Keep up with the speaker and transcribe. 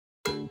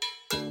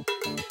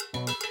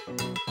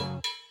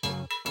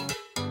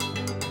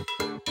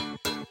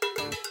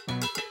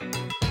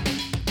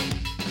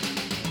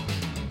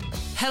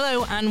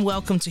Hello and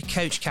welcome to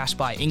CoachCast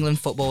by England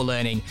Football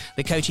Learning,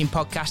 the coaching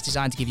podcast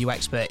designed to give you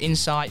expert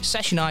insight,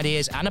 session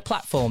ideas and a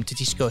platform to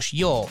discuss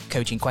your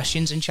coaching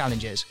questions and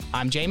challenges.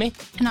 I'm Jamie.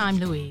 And I'm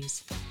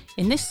Louise.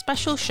 In this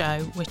special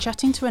show, we're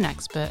chatting to an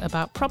expert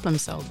about problem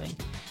solving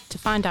to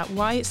find out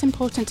why it's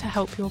important to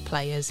help your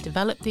players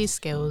develop these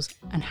skills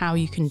and how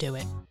you can do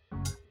it.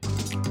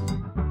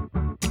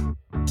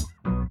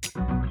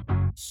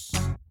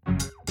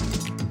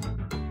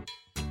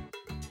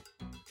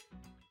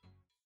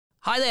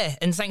 Hi there,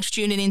 and thanks for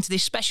tuning in to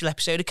this special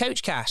episode of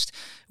CoachCast.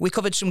 We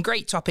covered some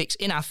great topics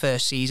in our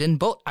first season,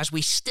 but as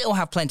we still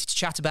have plenty to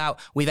chat about,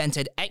 we've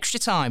entered extra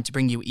time to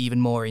bring you even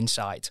more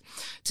insight.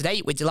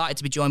 Today, we're delighted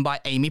to be joined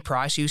by Amy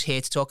Price, who's here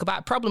to talk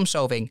about problem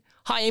solving.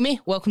 Hi Amy,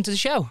 welcome to the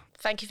show.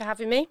 Thank you for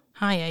having me.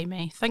 Hi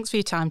Amy, thanks for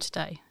your time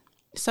today.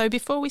 So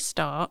before we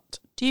start,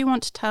 do you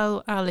want to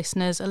tell our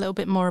listeners a little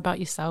bit more about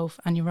yourself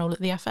and your role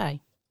at the FA?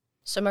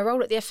 So my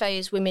role at the FA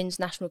is Women's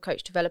National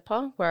Coach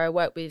Developer, where I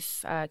work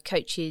with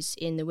coaches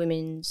in the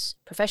women's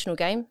professional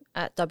game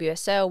at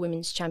WSL,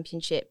 Women's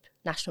Championship,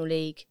 National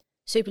League,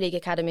 Super League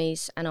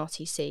Academies and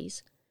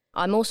RTCs.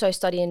 I'm also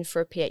studying for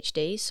a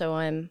PhD, so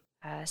I'm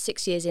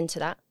 6 years into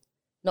that,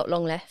 not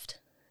long left.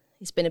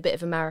 It's been a bit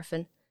of a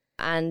marathon.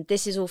 And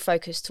this is all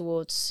focused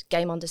towards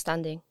game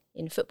understanding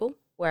in football,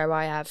 where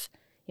I have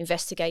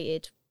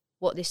investigated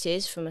what this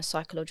is from a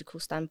psychological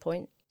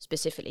standpoint,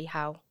 specifically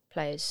how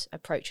players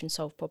approach and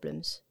solve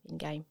problems in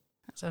game.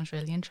 That sounds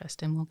really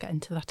interesting. We'll get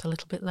into that a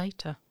little bit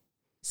later.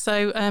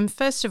 So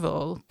first of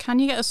all, can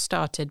you get us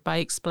started by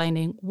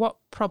explaining what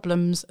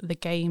problems the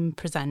game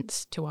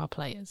presents to our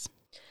players?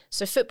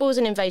 So football is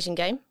an invasion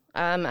game,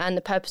 and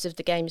the purpose of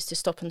the game is to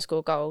stop and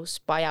score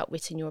goals by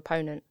outwitting your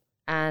opponent.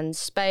 And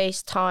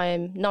space,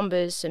 time,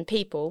 numbers and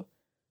people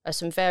are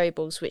some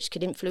variables which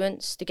could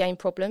influence the game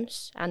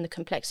problems and the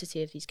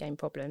complexity of these game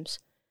problems.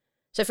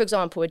 So, for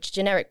example, a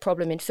generic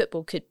problem in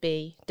football could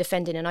be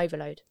defending an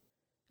overload.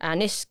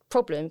 And this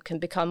problem can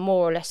become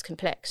more or less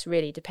complex,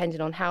 really, depending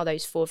on how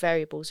those four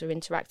variables are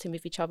interacting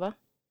with each other.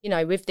 You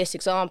know, with this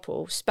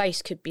example,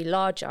 space could be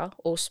larger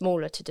or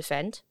smaller to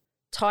defend.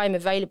 Time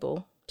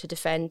available to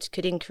defend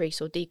could increase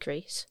or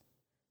decrease.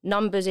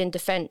 Numbers in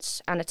defence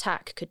and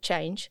attack could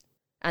change.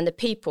 And the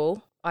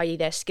people, i.e.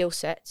 their skill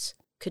sets,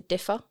 could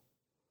differ.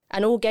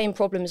 And all game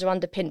problems are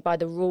underpinned by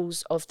the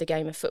rules of the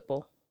game of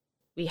football.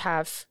 We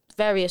have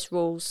various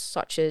rules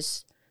such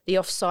as the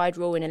offside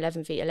rule in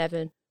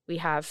 11v11. We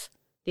have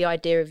the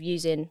idea of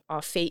using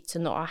our feet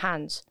and not our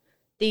hands.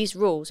 These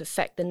rules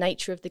affect the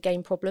nature of the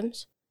game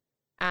problems.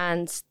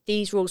 And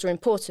these rules are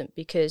important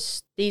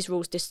because these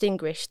rules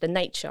distinguish the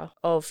nature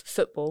of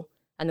football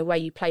and the way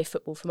you play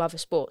football from other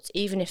sports,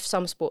 even if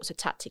some sports are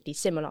tactically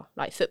similar,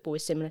 like football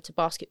is similar to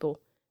basketball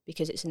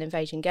because it's an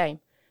invasion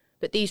game.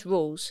 But these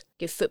rules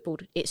give football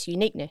its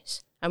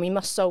uniqueness, and we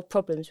must solve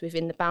problems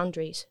within the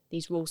boundaries,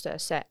 these rules that are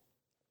set.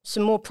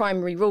 Some more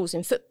primary rules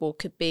in football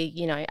could be,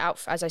 you know,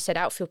 as I said,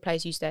 outfield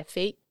players use their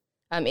feet.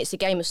 It's a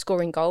game of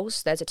scoring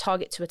goals. There's a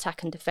target to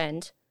attack and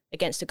defend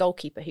against a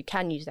goalkeeper who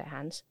can use their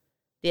hands.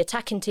 The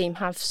attacking team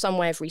have some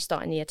way of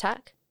restarting the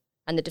attack,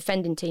 and the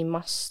defending team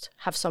must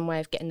have some way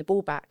of getting the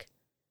ball back.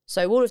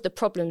 So all of the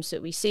problems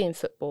that we see in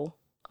football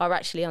are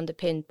actually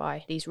underpinned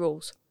by these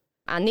rules.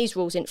 And these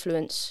rules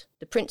influence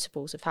the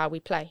principles of how we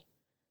play.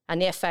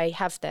 And the FA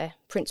have their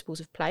principles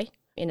of play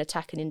in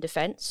attack and in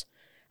defence,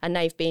 and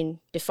they've been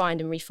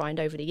defined and refined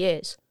over the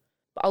years.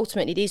 But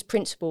ultimately, these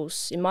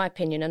principles, in my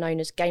opinion, are known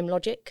as game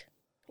logic.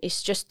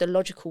 It's just the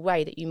logical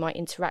way that you might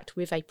interact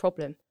with a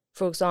problem.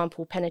 For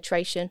example,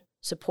 penetration,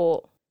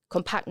 support,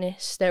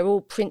 compactness, they're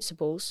all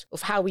principles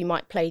of how we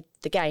might play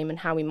the game and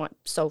how we might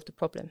solve the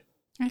problem.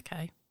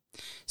 Okay.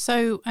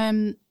 So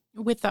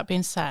with that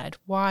being said,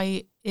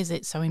 why is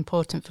it so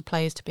important for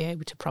players to be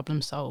able to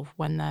problem solve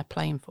when they're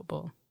playing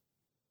football?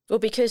 Well,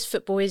 because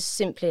football is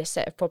simply a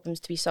set of problems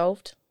to be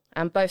solved,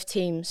 and both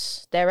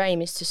teams, their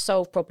aim is to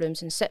solve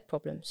problems and set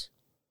problems.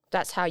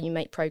 That's how you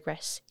make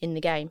progress in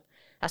the game.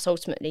 That's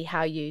ultimately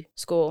how you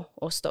score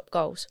or stop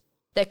goals.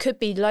 There could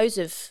be loads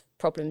of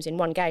problems in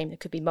one game. There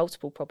could be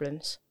multiple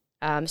problems.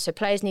 So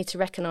players need to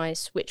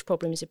recognise which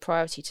problem is a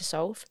priority to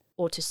solve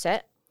or to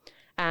set.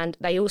 And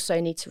they also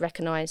need to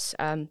recognise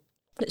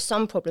that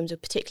some problems are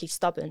particularly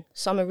stubborn.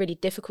 Some are really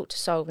difficult to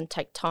solve and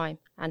take time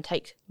and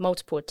take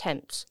multiple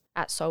attempts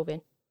at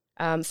solving.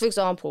 For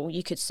example,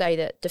 you could say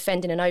that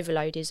defending an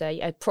overload is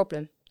a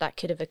problem that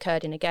could have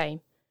occurred in a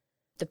game.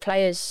 The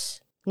players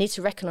need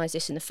to recognise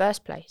this in the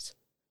first place.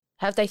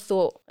 Have they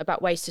thought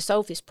about ways to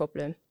solve this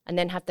problem, and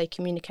then have they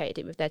communicated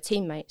it with their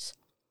teammates?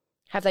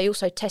 Have they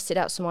also tested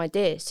out some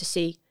ideas to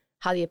see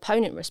how the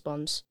opponent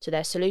responds to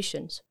their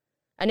solutions?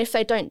 And if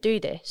they don't do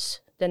this,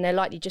 then they're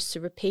likely just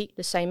to repeat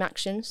the same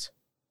actions,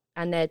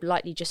 and they're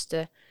likely just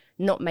to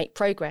not make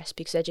progress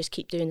because they just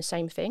keep doing the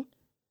same thing,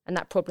 and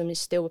that problem is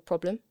still a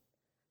problem.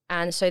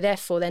 And so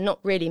therefore they're not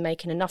really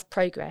making enough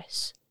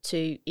progress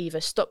to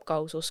either stop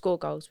goals or score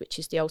goals, which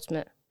is the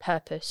ultimate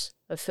purpose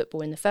of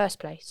football in the first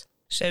place.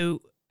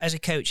 So as a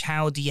coach,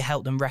 how do you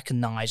help them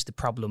recognise the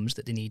problems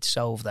that they need to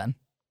solve then?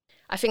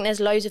 I think there's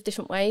loads of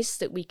different ways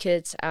that we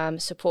could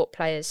support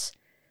players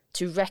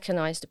to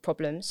recognise the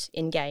problems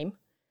in game.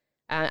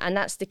 And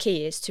that's the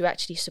key, is to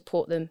actually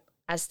support them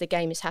as the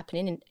game is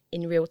happening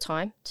in real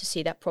time, to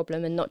see that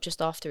problem and not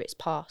just after it's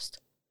passed.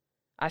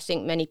 I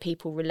think many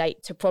people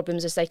relate to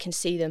problems as they can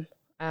see them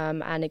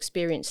and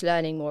experience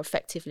learning more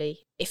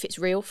effectively if it's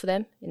real for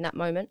them in that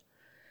moment.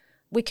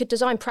 We could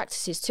design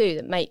practices too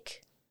that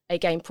make a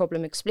game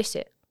problem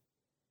explicit.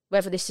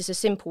 Whether this is a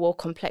simple or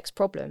complex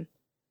problem,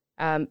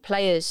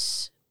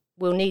 players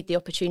will need the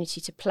opportunity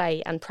to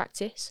play and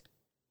practice,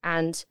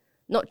 and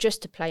not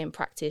just to play and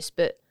practice,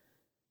 but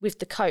with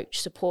the coach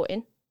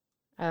supporting,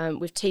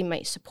 with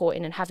teammates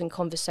supporting and having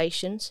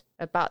conversations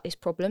about this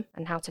problem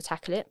and how to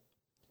tackle it.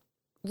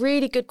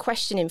 Really good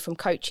questioning from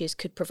coaches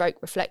could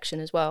provoke reflection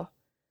as well.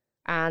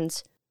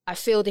 And I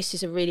feel this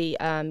is a really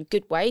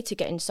good way to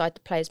get inside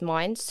the players'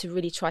 minds to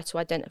really try to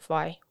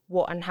identify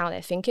what and how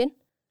they're thinking.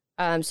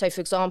 So,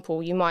 for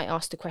example, you might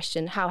ask the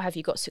question, how have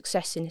you got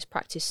success in this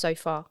practice so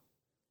far?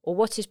 Or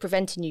what is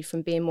preventing you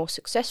from being more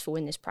successful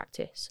in this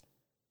practice?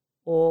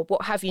 Or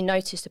what have you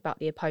noticed about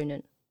the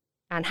opponent?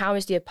 And how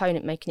is the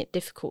opponent making it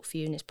difficult for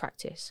you in this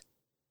practice?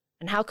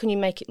 And how can you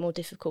make it more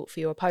difficult for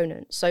your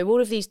opponent? So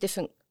all of these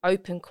different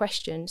open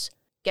questions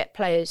get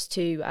players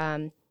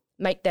to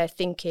make their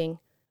thinking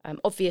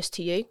obvious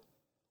to you,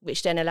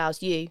 which then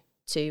allows you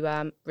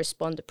to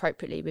respond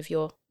appropriately with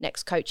your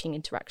next coaching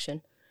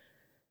interaction.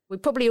 We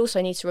probably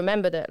also need to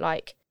remember that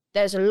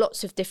there's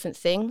lots of different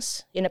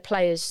things in a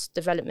player's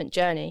development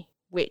journey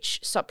which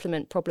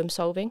supplement problem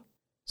solving.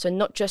 So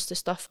not just the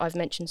stuff I've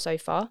mentioned so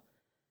far.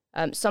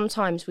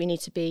 Sometimes we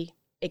need to be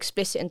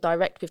explicit and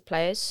direct with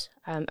players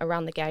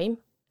around the game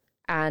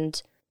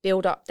and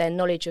build up their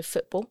knowledge of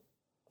football,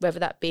 whether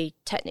that be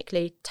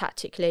technically,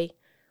 tactically,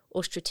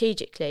 or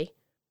strategically.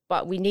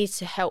 But we need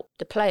to help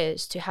the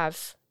players to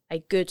have a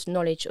good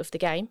knowledge of the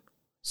game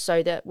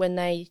so that when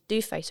they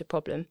do face a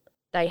problem,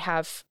 they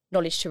have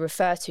knowledge to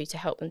refer to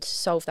help them to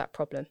solve that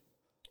problem.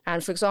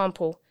 And for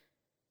example,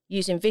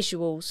 using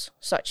visuals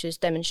such as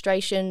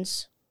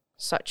demonstrations,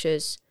 such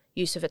as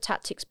use of a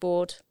tactics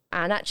board,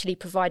 and actually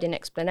providing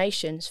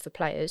explanations for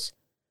players.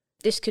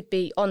 This could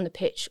be on the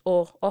pitch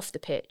or off the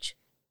pitch,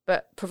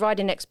 but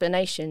providing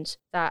explanations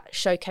that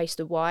showcase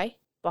the why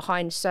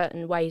behind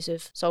certain ways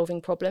of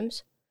solving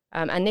problems.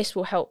 And this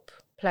will help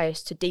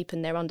players to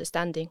deepen their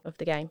understanding of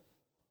the game.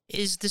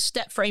 Is the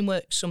STEP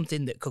framework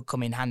something that could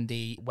come in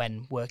handy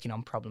when working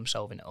on problem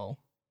solving at all?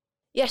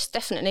 Yes,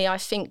 definitely. I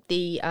think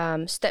the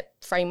STEP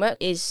framework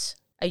is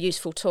a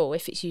useful tool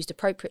if it's used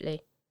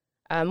appropriately.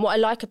 What I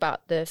like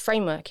about the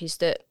framework is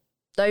that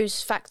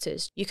those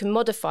factors, you can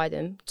modify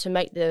them to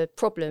make the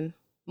problem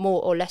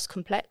more or less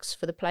complex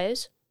for the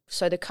players.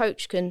 So the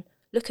coach can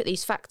look at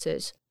these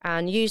factors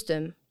and use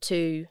them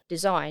to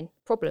design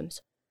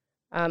problems.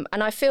 And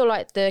I feel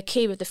like the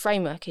key with the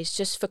framework is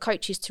just for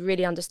coaches to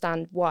really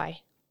understand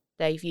why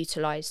they've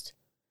utilised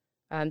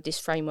this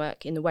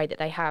framework in the way that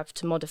they have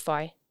to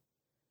modify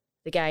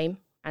the game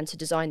and to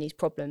design these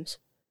problems.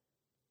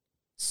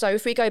 So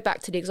if we go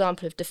back to the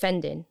example of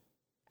defending,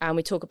 and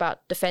we talk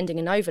about defending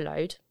in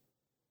overload,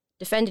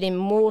 defending in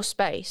more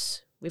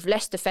space with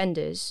less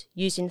defenders,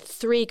 using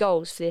 3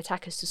 goals for the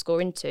attackers to score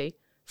into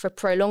for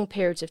prolonged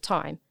periods of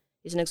time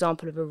is an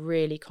example of a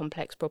really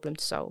complex problem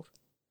to solve.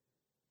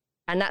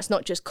 And that's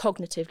not just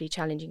cognitively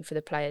challenging for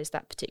the players,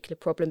 that particular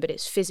problem, but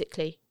it's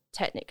physically,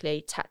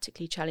 technically,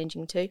 tactically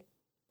challenging too.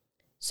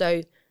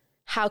 So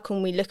how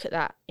can we look at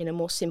that in a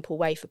more simple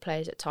way for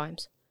players at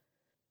times?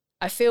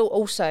 I feel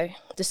also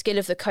the skill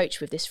of the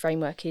coach with this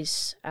framework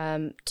is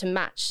to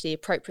match the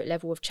appropriate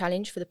level of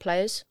challenge for the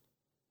players.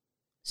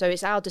 So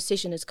it's our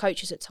decision as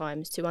coaches at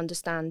times to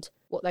understand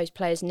what those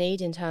players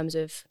need in terms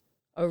of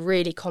a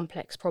really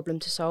complex problem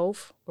to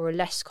solve or a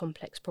less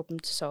complex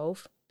problem to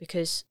solve,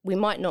 because we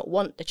might not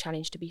want the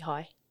challenge to be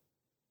high.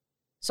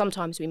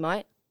 Sometimes we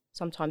might,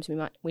 sometimes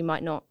we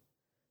might not.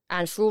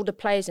 And for all the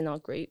players in our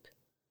group,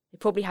 they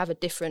probably have a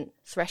different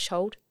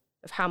threshold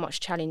of how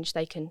much challenge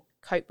they can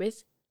cope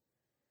with.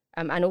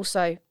 And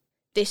also,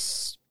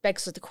 this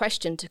begs the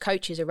question to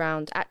coaches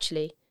around,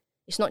 actually,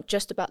 it's not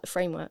just about the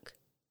framework.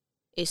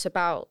 It's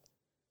about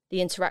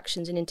the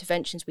interactions and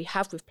interventions we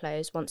have with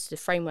players once the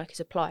framework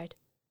is applied.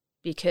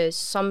 Because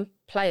some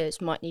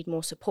players might need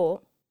more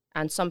support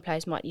and some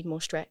players might need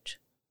more stretch.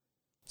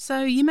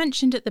 So you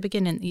mentioned at the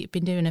beginning that you've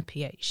been doing a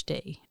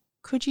PhD.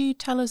 Could you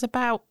tell us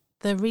about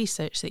the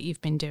research that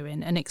you've been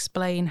doing and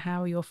explain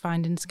how your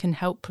findings can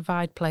help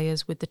provide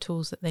players with the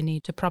tools that they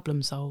need to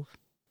problem solve?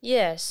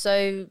 Yeah,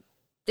 so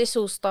this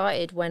all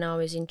started when I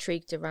was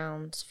intrigued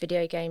around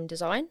video game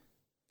design.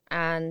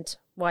 And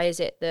why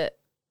is it that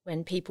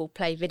when people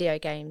play video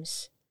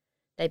games,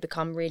 they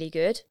become really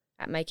good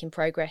at making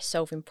progress,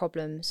 solving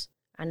problems,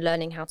 and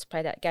learning how to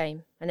play that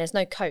game? And there's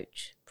no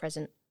coach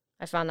present.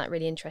 I found that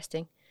really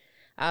interesting.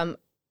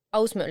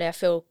 Ultimately, I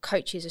feel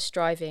coaches are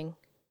striving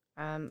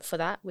for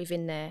that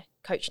within their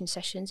coaching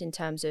sessions in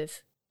terms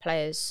of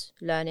players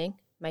learning,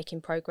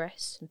 making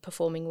progress, and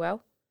performing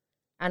well.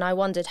 And I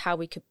wondered how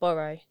we could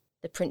borrow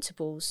the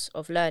principles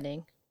of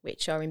learning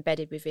which are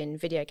embedded within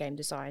video game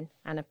design,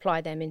 and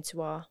apply them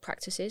into our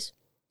practices.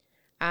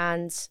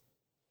 And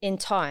in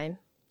time,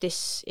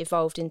 this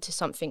evolved into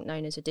something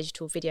known as a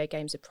digital video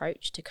games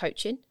approach to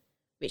coaching,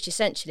 which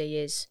essentially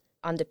is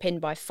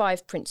underpinned by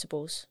 5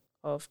 principles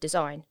of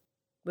design.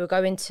 We'll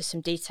go into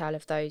some detail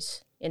of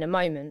those in a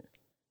moment,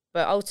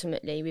 but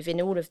ultimately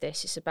within all of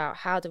this, it's about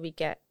how do we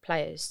get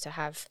players to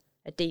have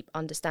a deep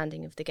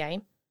understanding of the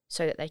game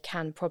so that they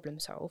can problem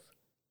solve.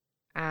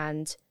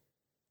 And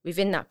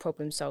within that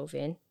problem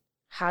solving,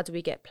 how do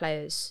we get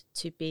players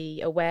to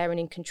be aware and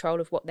in control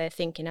of what they're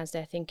thinking as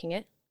they're thinking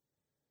it,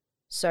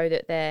 so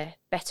that they're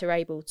better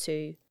able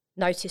to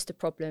notice the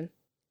problem,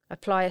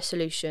 apply a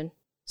solution,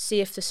 see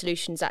if the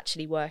solution's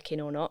actually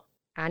working or not,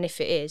 and if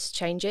it is,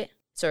 change it.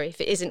 Sorry, if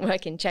it isn't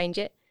working, change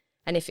it.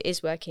 And if it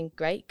is working,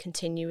 great,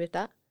 continue with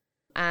that.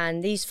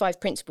 And these 5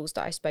 principles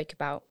that I spoke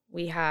about,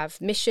 we have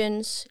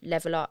missions,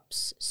 level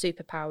ups,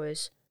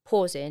 superpowers,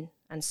 pausing,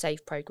 and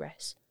save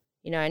progress.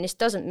 And this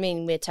doesn't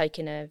mean we're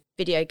taking a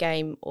video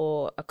game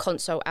or a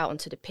console out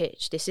onto the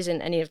pitch. This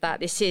isn't any of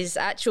that. This is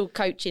actual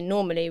coaching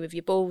normally with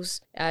your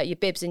balls, your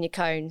bibs and your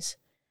cones.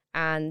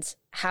 And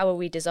how are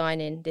we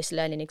designing this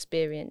learning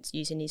experience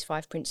using these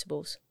 5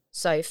 principles?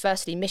 So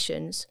firstly,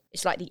 missions,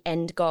 it's like the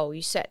end goal.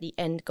 You set the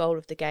end goal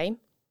of the game.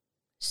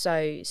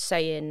 So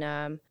say in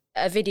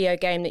a video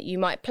game that you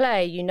might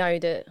play, you know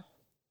that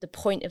the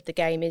point of the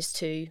game is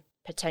to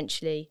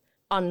potentially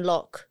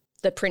unlock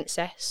the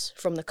princess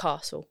from the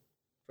castle,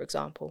 for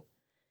example.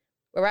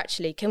 Or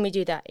actually, can we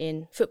do that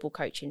in football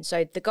coaching?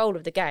 So the goal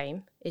of the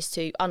game is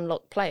to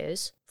unlock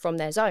players from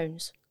their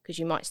zones, because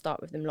you might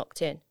start with them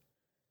locked in.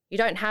 You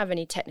don't have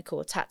any technical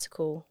or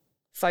tactical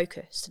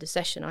focus to the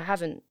session. I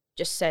haven't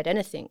just said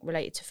anything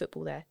related to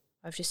football there.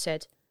 I've just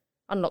said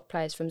unlock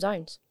players from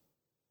zones.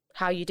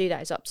 How you do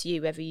that is up to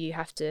you, whether you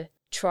have to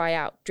try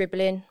out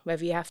dribbling,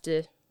 whether you have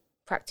to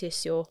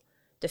practice your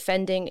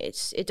defending,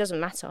 it doesn't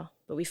matter.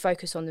 But we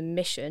focus on the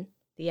mission,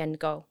 the end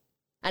goal.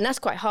 And that's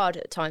quite hard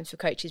at times for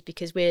coaches,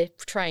 because we're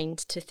trained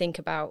to think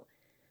about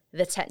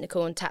the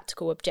technical and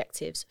tactical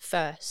objectives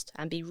first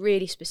and be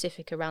really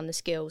specific around the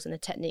skills and the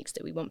techniques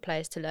that we want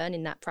players to learn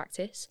in that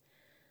practice.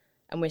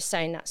 And we're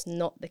saying that's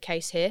not the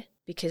case here,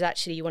 because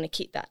actually you want to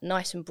keep that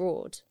nice and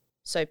broad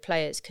so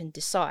players can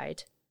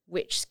decide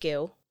which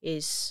skill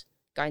is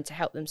going to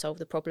help them solve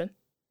the problem.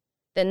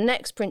 The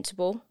next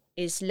principle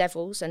is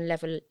levels and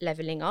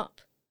leveling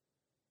up.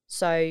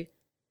 So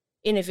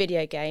in a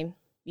video game,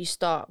 you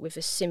start with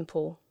a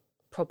simple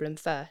problem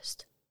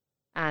first.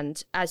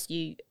 And as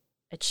you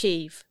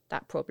achieve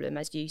that problem,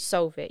 as you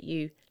solve it,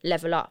 you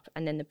level up,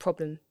 and then the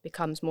problem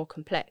becomes more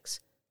complex.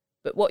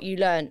 But what you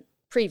learned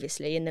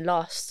previously in the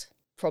last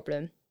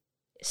problem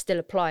still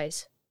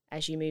applies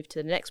as you move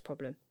to the next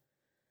problem.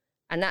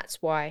 And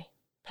that's why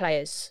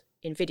players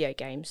in video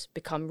games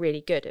become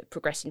really good at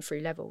progressing through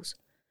levels.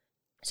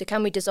 So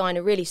can we design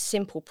a really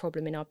simple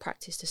problem in our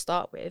practice to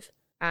start with?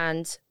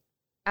 And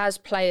as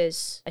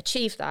players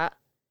achieve that,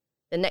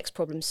 the next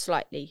problem's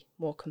slightly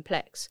more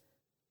complex.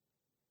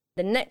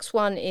 The next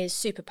one is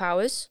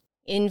superpowers.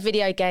 In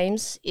video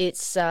games,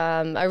 it's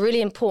a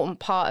really important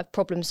part of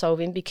problem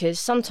solving, because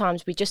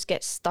sometimes we just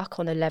get stuck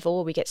on a level,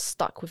 or we get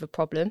stuck with a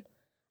problem,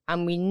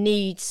 and we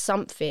need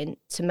something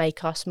to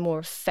make us more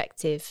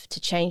effective, to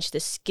change the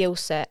skill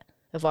set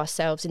of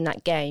ourselves in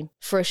that game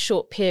for a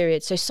short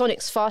period. So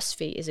Sonic's Fast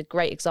Feet is a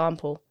great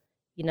example.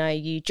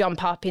 You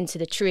jump up into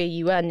the tree,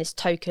 you earn this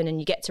token, and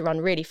you get to run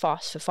really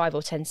fast for 5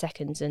 or 10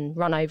 seconds and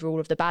run over all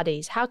of the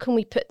baddies. How can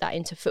we put that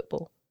into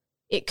football?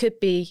 It could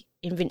be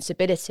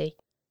invincibility.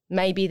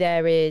 Maybe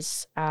there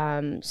is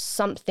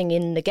something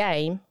in the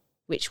game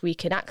which we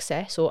can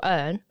access or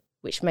earn,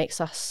 which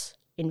makes us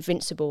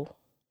invincible.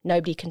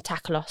 Nobody can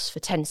tackle us for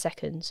 10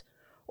 seconds.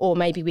 Or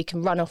maybe we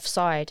can run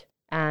offside,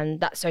 and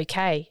that's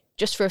okay,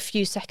 just for a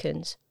few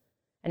seconds.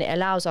 And it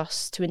allows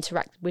us to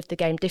interact with the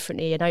game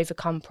differently and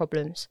overcome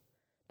problems.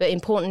 But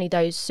importantly,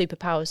 those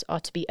superpowers are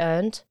to be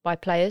earned by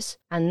players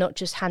and not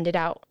just handed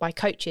out by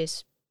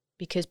coaches,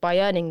 because by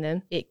earning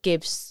them, it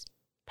gives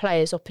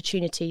players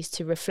opportunities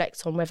to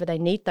reflect on whether they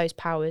need those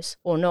powers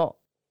or not,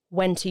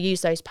 when to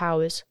use those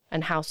powers,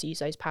 and how to use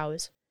those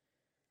powers.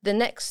 The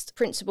next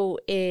principle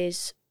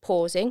is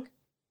pausing.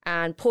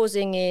 And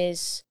pausing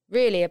is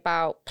really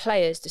about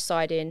players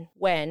deciding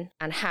when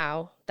and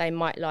how they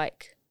might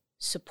like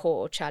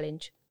support or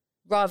challenge.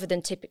 Rather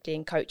than typically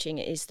in coaching,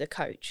 it is the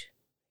coach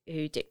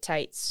who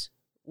dictates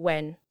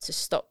when to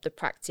stop the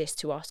practice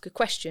to ask a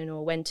question,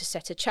 or when to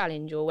set a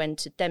challenge, or when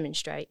to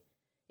demonstrate.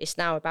 It's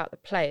now about the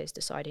players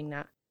deciding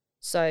that.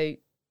 So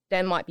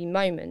there might be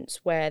moments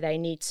where they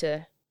need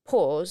to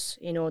pause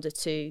in order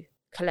to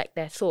collect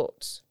their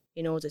thoughts,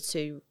 in order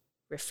to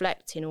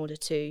reflect, in order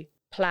to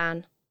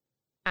plan.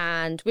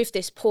 And with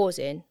this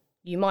pausing,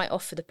 you might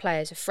offer the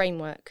players a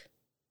framework,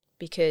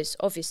 because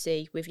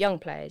obviously with young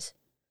players,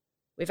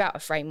 without a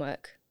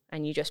framework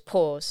and you just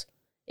pause,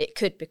 it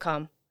could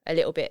become a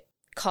little bit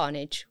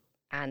carnage,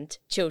 and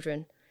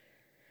children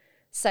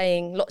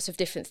saying lots of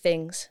different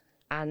things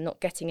and not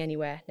getting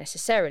anywhere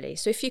necessarily.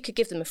 So if you could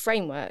give them a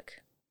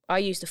framework, I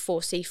use the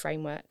 4C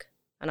framework,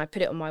 and I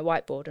put it on my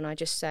whiteboard and I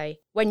just say,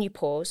 when you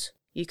pause,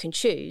 you can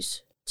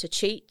choose to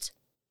cheat,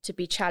 to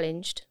be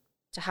challenged,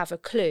 to have a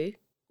clue,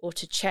 or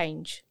to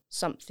change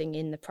something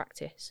in the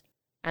practice.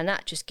 And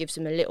that just gives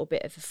them a little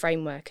bit of a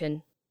framework,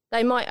 and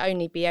they might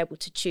only be able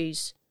to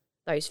choose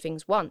those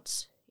things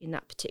once in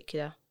that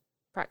particular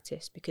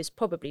practice, because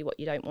probably what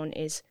you don't want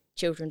is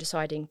children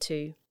deciding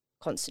to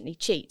constantly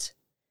cheat.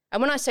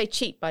 And when I say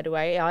cheat, by the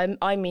way,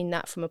 I mean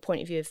that from a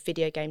point of view of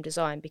video game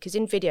design, because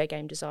in video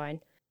game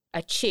design,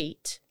 a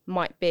cheat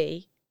might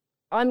be,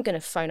 I'm going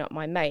to phone up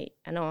my mate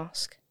and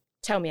ask,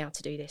 tell me how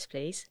to do this,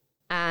 please.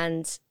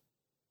 And,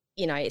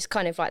 you know, it's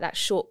kind of like that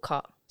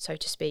shortcut, so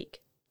to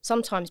speak.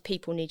 Sometimes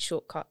people need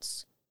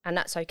shortcuts, and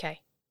that's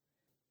okay.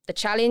 The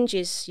challenge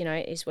is, you know,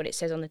 is what it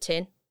says on the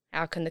tin.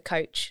 How can the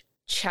coach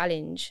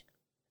challenge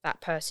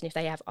that person if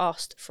they have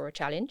asked for a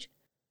challenge?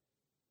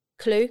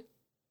 Clue,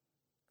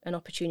 an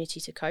opportunity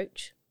to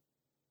coach.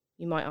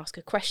 You might ask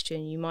a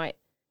question. You might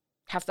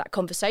have that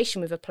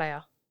conversation with a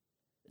player.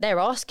 They're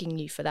asking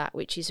you for that,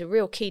 which is a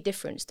real key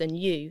difference than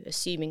you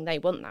assuming they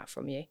want that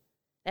from you.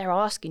 They're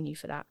asking you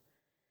for that.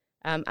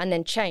 And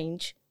then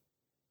change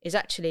is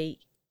actually,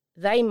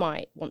 they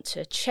might want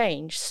to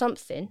change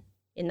something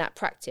in that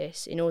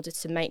practice in order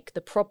to make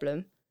the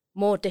problem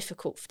more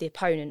difficult for the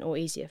opponent or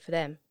easier for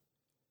them.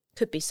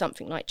 Could be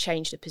something like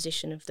change the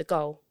position of the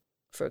goal,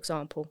 for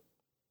example.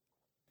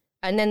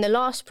 And then the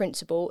last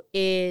principle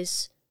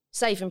is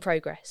save and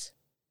progress.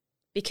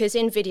 Because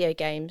in video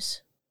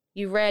games,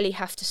 you rarely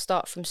have to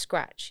start from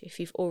scratch if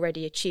you've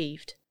already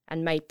achieved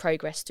and made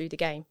progress through the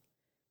game.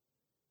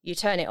 You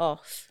turn it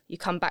off, you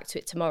come back to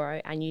it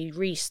tomorrow, and you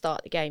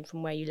restart the game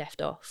from where you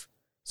left off.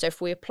 So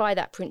if we apply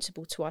that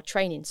principle to our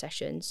training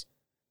sessions,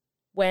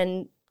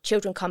 when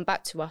children come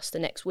back to us the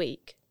next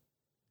week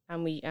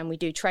and we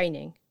do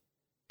training,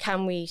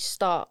 can we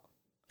start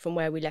from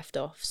where we left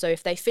off? So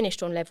if they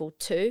finished on level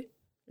 2,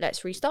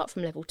 let's restart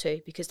from level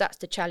 2, because that's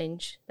the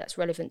challenge that's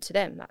relevant to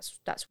them.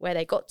 That's where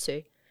they got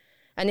to.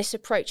 And this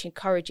approach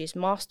encourages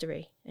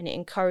mastery, and it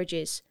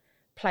encourages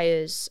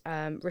players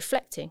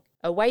reflecting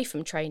away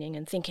from training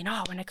and thinking,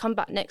 oh, when I come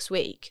back next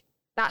week,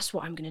 that's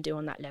what I'm going to do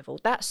on that level.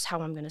 That's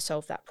how I'm going to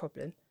solve that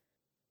problem.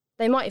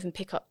 They might even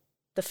pick up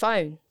the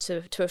phone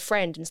to a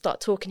friend and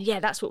start talking, yeah,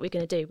 that's what we're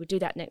going to do. We'll do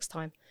that next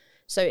time.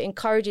 So it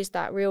encourages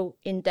that real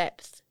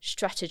in-depth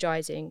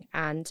strategizing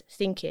and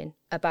thinking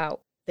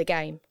about the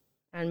game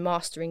and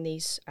mastering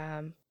these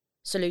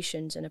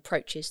solutions and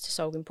approaches to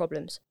solving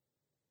problems.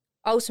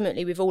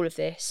 Ultimately, with all of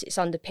this, it's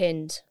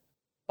underpinned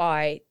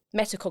by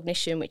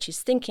metacognition, which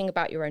is thinking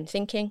about your own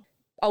thinking.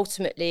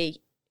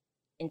 Ultimately,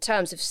 in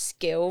terms of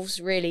skills,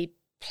 really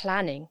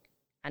planning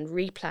and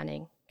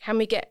replanning. Can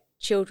we get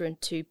children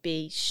to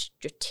be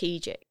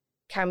strategic?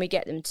 Can we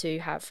get them to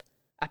have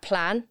a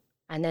plan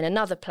and then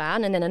another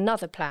plan and then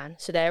another plan?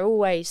 So they're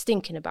always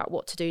thinking about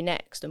what to do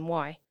next and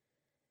why.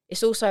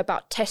 It's also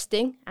about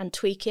testing and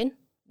tweaking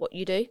what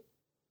you do,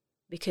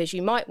 because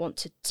you might want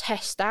to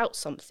test out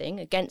something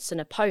against an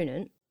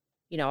opponent.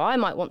 You know, I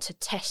might want to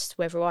test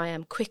whether I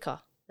am quicker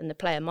than the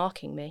player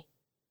marking me.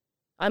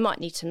 I might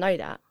need to know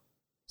that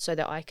so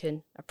that I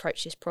can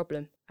approach this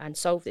problem and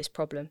solve this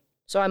problem.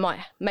 So I might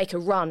make a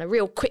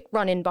real quick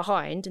run in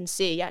behind and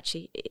see,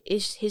 actually,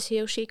 is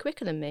he or she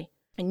quicker than me?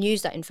 And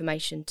use that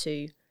information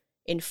to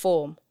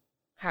inform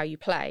how you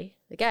play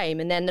the game.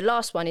 And then the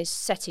last one is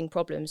setting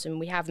problems, and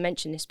we have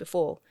mentioned this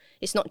before.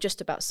 It's not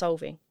just about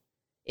solving.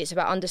 It's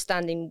about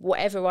understanding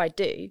whatever I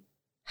do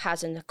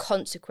has a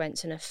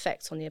consequence and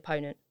effect on the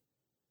opponent.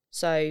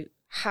 So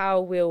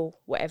how will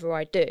whatever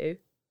I do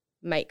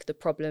make the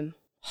problem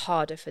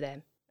harder for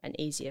them and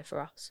easier for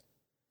us?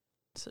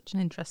 Such an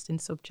interesting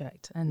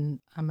subject, and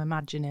I'm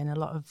imagining a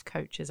lot of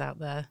coaches out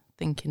there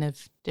thinking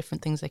of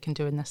different things they can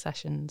do in their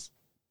sessions.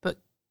 But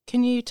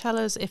can you tell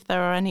us if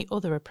there are any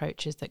other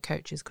approaches that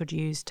coaches could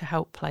use to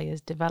help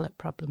players develop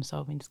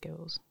problem-solving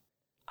skills?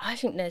 I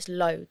think there's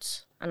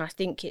loads, and I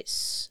think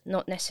it's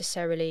not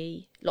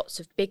necessarily lots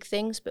of big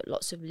things, but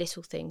lots of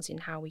little things in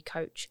how we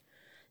coach.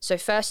 So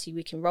firstly,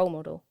 we can role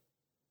model.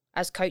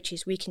 As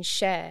coaches, we can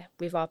share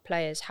with our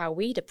players how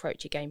we'd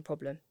approach a game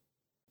problem.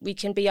 We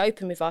can be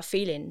open with our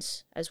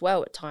feelings as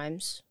well at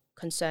times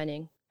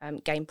concerning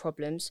game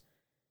problems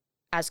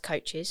as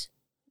coaches.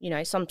 You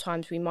know,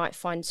 sometimes we might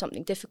find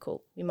something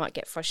difficult, we might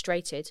get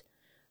frustrated,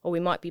 or we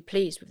might be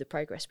pleased with the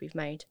progress we've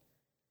made.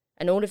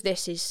 And all of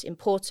this is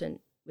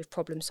important with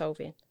problem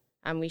solving,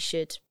 and we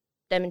should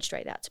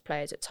demonstrate that to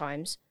players at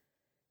times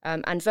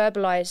and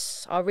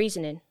verbalise our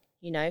reasoning.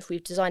 You know, if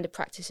we've designed a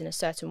practice in a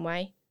certain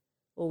way,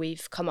 or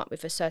we've come up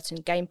with a certain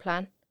game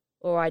plan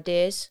or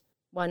ideas,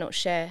 why not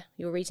share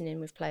your reasoning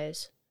with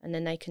players? And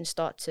then they can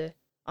start to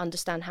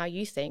understand how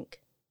you think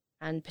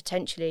and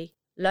potentially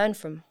learn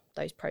from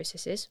those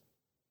processes.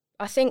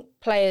 I think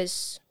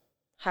players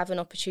have an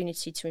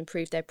opportunity to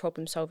improve their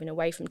problem solving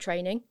away from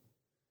training,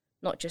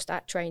 not just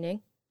at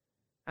training.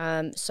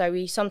 So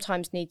we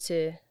sometimes need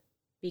to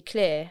be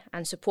clear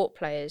and support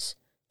players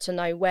to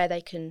know where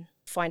they can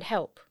find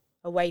help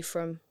away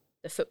from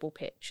the football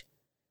pitch.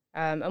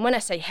 And when I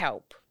say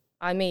help,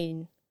 I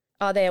mean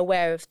Are they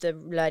aware of the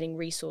learning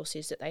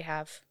resources that they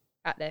have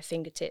at their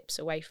fingertips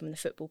away from the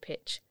football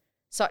pitch,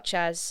 such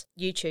as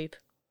YouTube,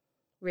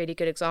 really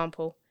good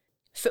example,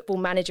 Football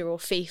Manager or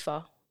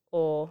FIFA,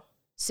 or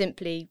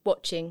simply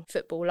watching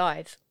football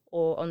live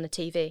or on the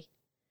TV.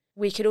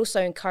 We could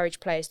also encourage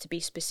players to be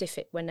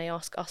specific when they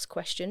ask us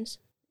questions,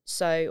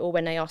 or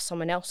when they ask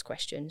someone else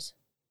questions.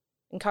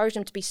 Encourage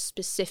them to be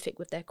specific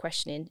with their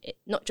questioning,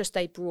 not just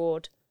a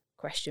broad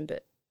question,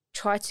 but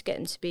try to get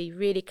them to be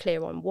really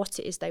clear on what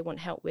it is they want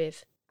help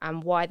with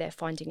and why they're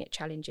finding it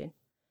challenging.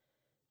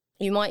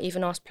 You might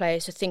even ask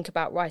players to think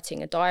about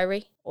writing a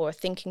diary or a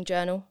thinking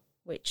journal,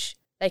 which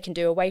they can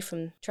do away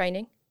from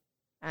training,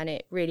 and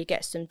it really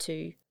gets them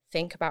to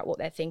think about what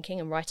they're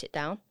thinking and write it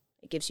down.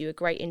 It gives you a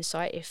great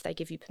insight, if they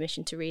give you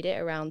permission to read it,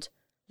 around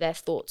their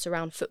thoughts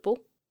around football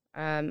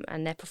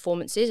and their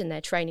performances and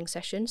their training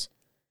sessions.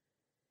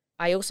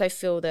 I also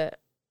feel that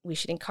we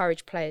should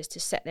encourage players to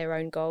set their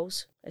own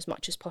goals as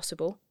much as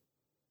possible,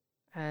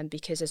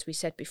 because, as we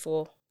said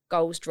before,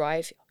 goals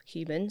drive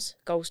humans,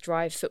 goals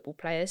drive football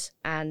players,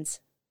 and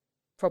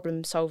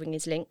problem solving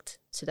is linked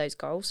to those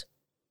goals.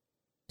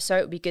 So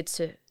it would be good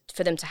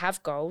for them to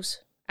have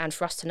goals and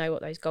for us to know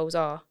what those goals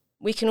are.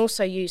 We can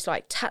also use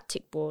like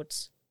tactic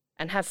boards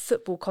and have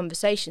football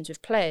conversations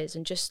with players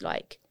and just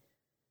like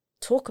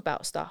talk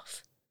about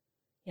stuff.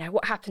 You know,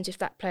 what happens if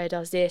that player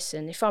does this,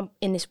 and if I'm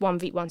in this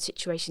 1v1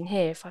 situation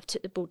here, if I've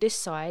took the ball this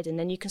side, and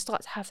then you can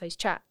start to have those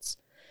chats.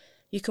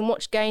 You can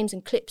watch games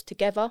and clips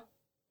together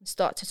and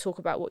start to talk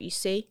about what you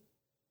see.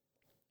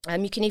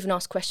 You can even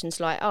ask questions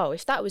like, oh,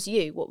 if that was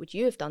you, what would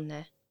you have done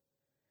there?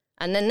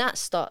 And then that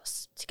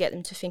starts to get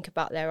them to think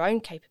about their own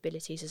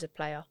capabilities as a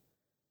player.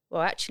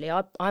 Well, actually,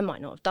 I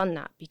might not have done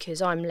that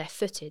because I'm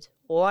left-footed,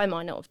 or I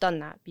might not have done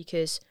that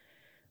because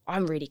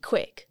I'm really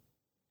quick,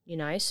 you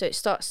know? So it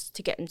starts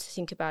to get them to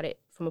think about it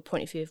from a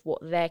point of view of what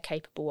they're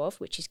capable of,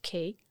 which is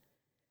key.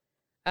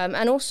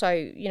 And also,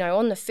 you know,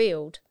 on the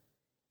field,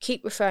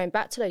 keep referring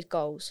back to those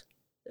goals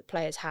that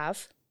players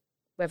have,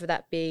 whether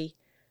that be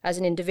as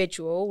an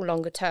individual,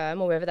 longer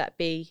term, or whether that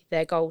be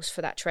their goals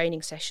for that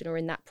training session or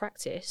in that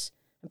practice,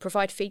 and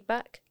provide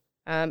feedback.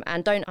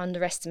 And don't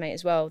underestimate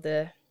as well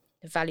the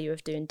value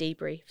of doing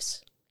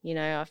debriefs. You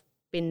know, I've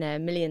been there a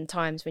million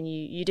times when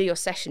you do your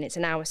session, it's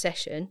an hour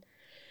session,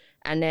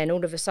 and then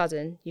all of a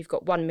sudden you've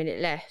got 1 minute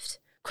left.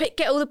 Quick,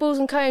 get all the balls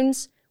and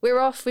cones, we're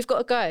off, we've got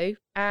to go.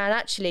 And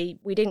actually,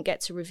 we didn't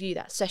get to review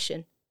that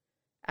session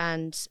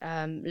and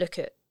look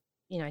at,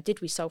 you know,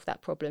 did we solve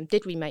that problem?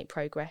 Did we make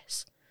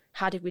progress?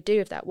 How did we do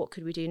with that? What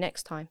could we do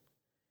next time?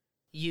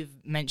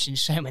 You've mentioned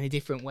so many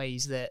different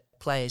ways that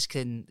players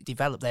can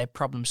develop their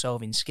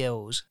problem-solving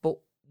skills, but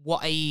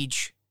what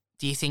age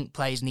do you think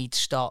players need to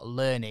start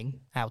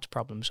learning how to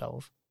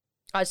problem-solve?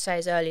 I'd say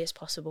as early as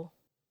possible.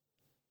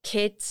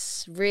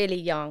 Kids really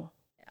young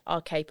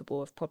are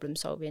capable of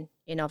problem-solving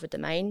in other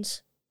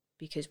domains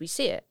because we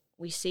see it.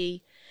 We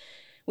see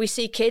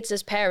kids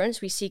as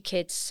parents, we see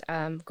kids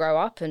grow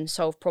up and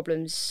solve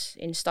problems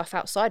in stuff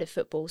outside of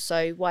football.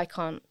 So why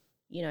can't,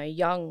 you know,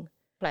 young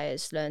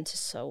players learn to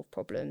solve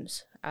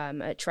problems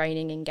at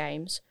training in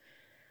games?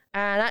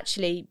 And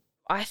actually,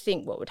 I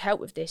think what would help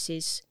with this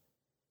is,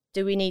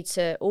 do we need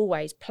to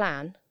always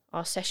plan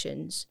our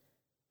sessions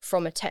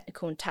from a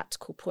technical and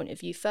tactical point of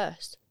view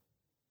first?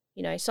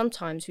 You know,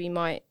 sometimes we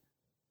might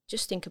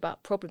just think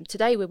about problem.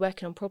 Today we're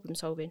working on problem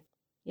solving.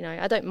 You know,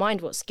 I don't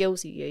mind what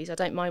skills you use. I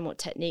don't mind what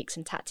techniques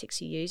and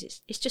tactics you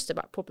use. It's just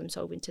about problem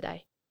solving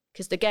today.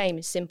 Because the game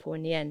is simple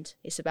in the end.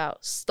 It's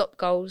about stop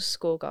goals,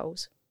 score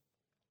goals.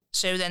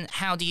 So then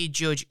how do you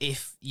judge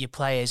if your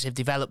players have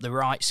developed the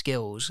right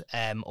skills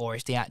or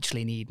if they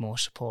actually need more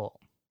support?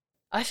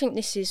 I think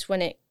this is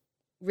when it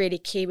really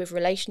key with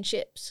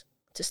relationships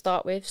to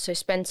start with. So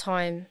spend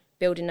time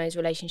building those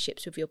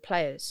relationships with your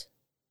players.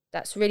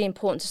 That's really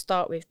important to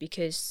start with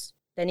because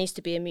there needs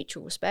to be a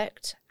mutual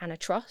respect and a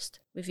trust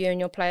with you and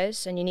your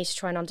players, and you need to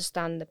try and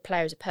understand the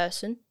player as a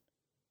person,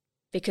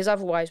 because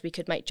otherwise we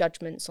could make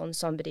judgments on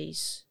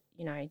somebody's,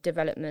 you know,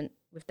 development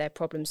with their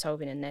problem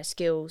solving and their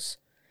skills,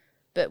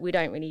 but we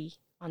don't really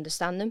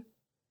understand them.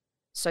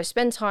 So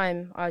spend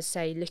time, I would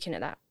say, looking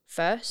at that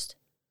first,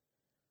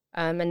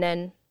 and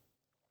then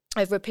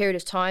over a period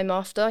of time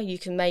after, you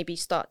can maybe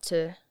start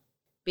to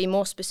be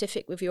more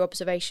specific with your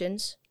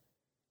observations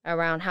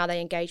around how they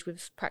engage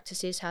with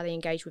practices, how they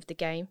engage with the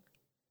game.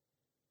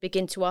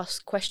 Begin to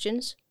ask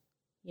questions.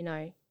 You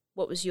know,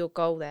 what was your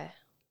goal there?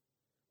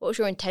 What was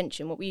your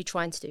intention? What were you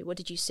trying to do? What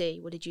did you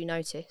see? What did you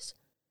notice?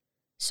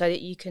 So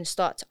that you can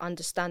start to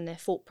understand their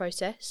thought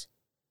process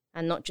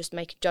and not just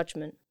make a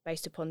judgment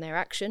based upon their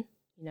action,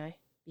 you know,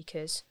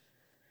 because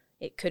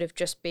it could have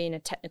just been a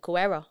technical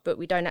error, but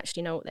we don't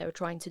actually know what they were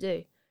trying to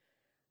do.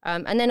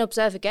 And then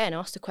observe again,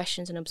 ask the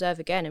questions and observe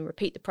again and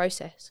repeat the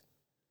process.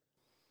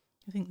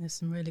 I think there's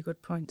some really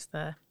good points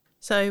there.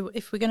 So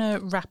if we're going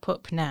to wrap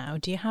up now,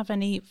 do you have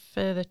any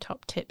further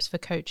top tips for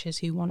coaches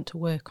who want to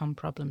work on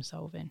problem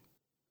solving?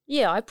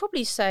 Yeah, I'd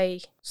probably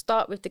say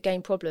start with the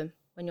game problem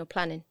when you're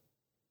planning.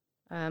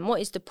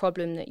 What is the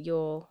problem that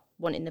you're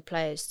wanting the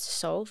players to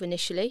solve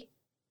initially?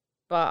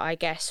 But I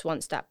guess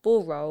once that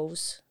ball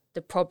rolls,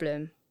 the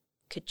problem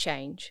could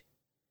change.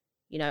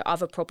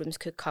 Other problems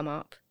could come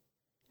up.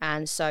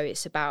 And so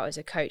it's about, as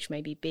a coach,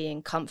 maybe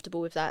being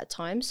comfortable with that at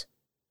times,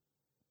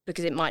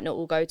 because it might not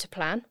all go to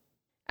plan.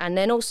 And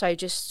then also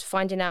just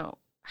finding out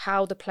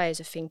how the players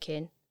are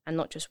thinking and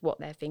not just what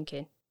they're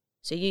thinking.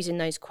 So using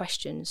those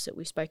questions that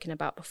we've spoken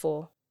about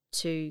before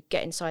to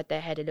get inside their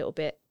head a little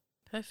bit.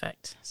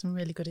 Perfect. Some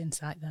really good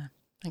insight there.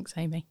 Thanks,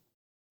 Amy.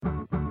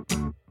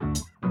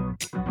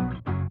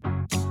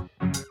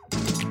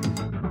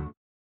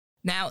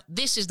 Now,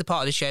 this is the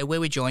part of the show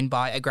where we're joined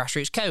by a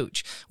grassroots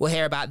coach. We'll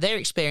hear about their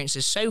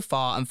experiences so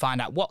far and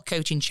find out what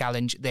coaching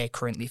challenge they're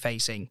currently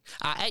facing.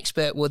 Our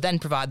expert will then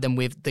provide them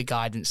with the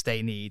guidance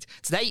they need.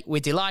 Today,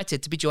 we're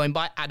delighted to be joined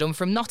by Adam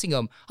from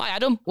Nottingham. Hi,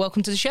 Adam.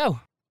 Welcome to the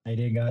show. How you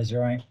doing, guys? You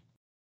all right?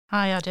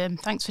 Hi, Adam.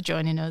 Thanks for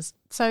joining us.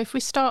 So if we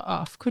start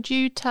off, could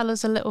you tell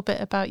us a little bit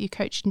about your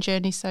coaching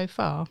journey so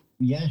far?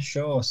 Yeah,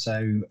 sure.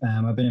 So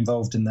I've been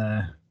involved in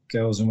the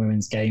girls and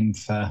women's game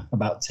for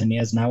about 10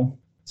 years now.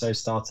 So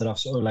started off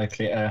sort of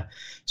locally at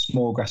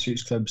small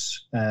grassroots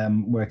clubs,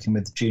 working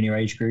with junior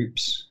age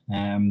groups,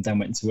 then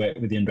went to work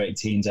with the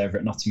under-18s over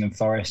at Nottingham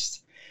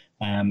Forest,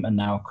 and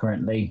now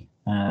currently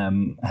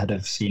head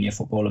of senior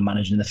football and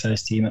managing the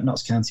first team at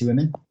Notts County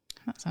Women.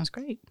 That sounds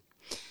great.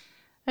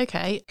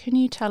 Okay, can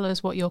you tell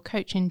us what your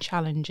coaching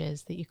challenge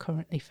is that you're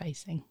currently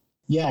facing?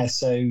 Yeah,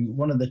 so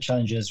one of the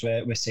challenges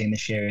we're seeing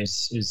this year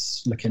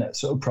is looking at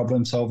sort of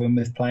problem solving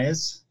with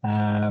players,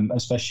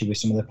 especially with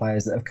some of the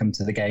players that have come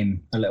to the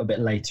game a little bit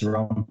later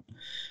on,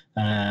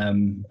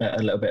 at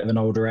a little bit of an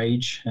older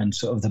age, and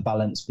sort of the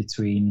balance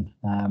between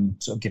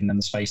sort of giving them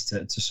the space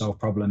to solve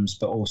problems,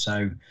 but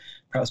also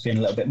perhaps being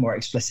a little bit more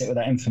explicit with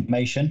that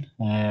information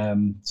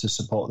to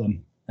support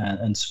them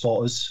and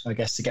support us, I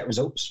guess, to get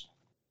results.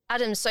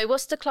 Adam, so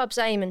what's the club's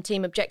aim and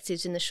team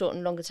objectives in the short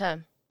and longer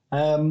term?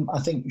 I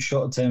think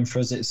short term for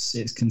us,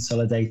 it's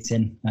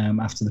consolidating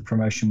after the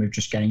promotion we've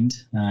just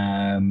gained,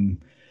 and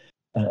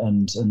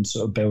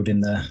sort of building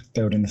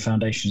the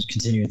foundations,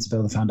 continuing to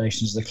build the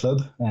foundations of the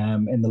club.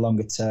 In the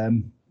longer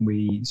term,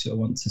 we sort of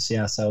want to see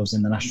ourselves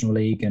in the National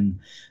League and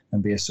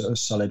be a sort of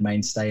solid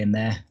mainstay in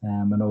there,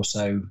 and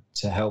also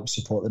to help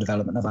support the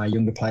development of our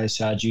younger players,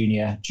 so our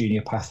junior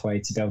pathway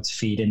to be able to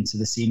feed into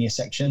the senior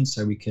section,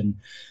 so we can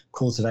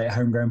cultivate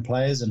homegrown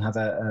players and have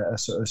a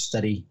sort of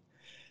steady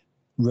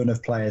run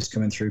of players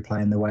coming through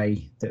playing the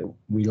way that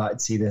we like to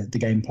see the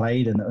game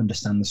played and that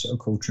understand the sort of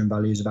culture and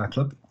values of our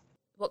club.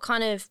 What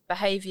kind of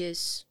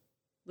behaviours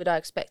would I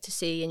expect to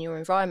see in your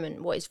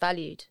environment? What is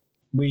valued?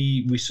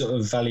 We sort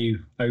of value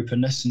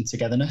openness and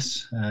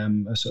togetherness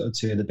are sort of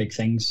two of the big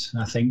things,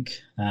 I think,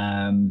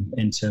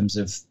 in terms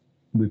of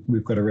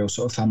we've got a real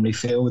sort of family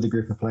feel with the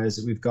group of players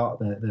that we've got.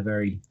 They're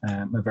very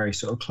a very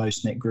sort of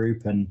close-knit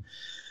group and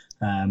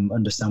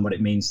understand what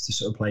it means to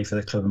sort of play for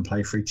the club and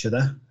play for each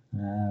other.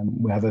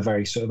 We have a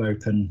very sort of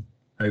open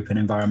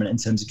environment in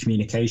terms of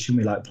communication.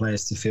 We like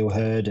players to feel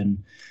heard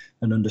and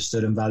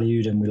understood and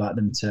valued, and we like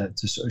them to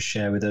sort of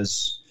share with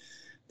us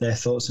their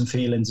thoughts and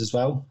feelings as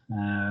well.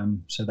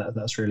 So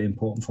that's really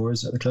important for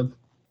us at the club.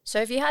 So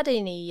have you had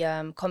any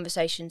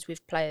conversations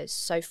with players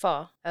so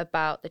far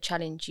about the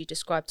challenge you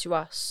described to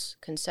us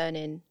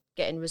concerning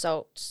getting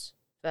results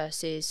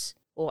versus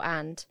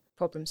and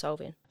problem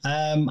solving?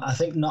 I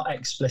think not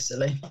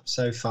explicitly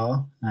so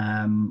far.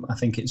 I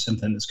think it's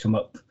something that's come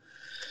up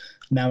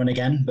now and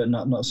again, but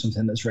not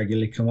something that's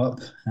regularly come up.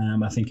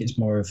 I think it's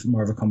more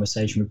of a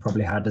conversation we've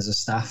probably had as a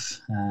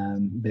staff, a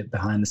bit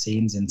behind the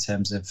scenes in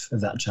terms of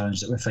that challenge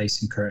that we're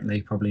facing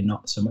currently, probably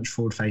not so much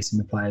forward facing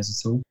with players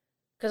at all.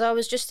 Because I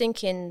was just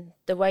thinking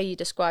the way you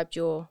described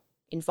your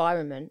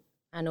environment,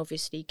 and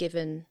obviously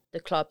given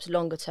the club's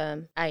longer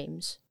term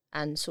aims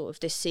and sort of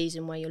this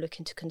season where you're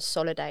looking to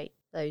consolidate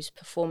those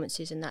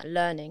performances and that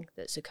learning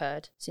that's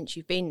occurred since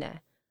you've been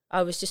there,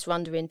 I was just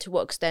wondering to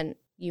what extent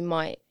you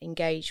might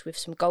engage with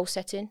some goal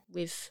setting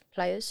with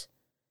players,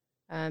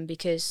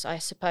 because I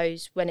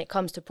suppose when it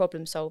comes to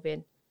problem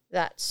solving,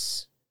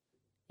 that's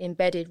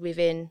embedded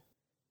within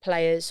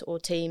players or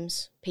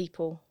teams,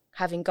 people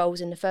having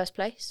goals in the first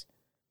place.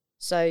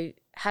 So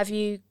have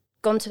you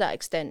gone to that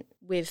extent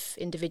with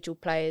individual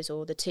players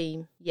or the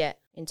team yet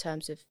in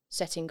terms of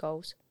setting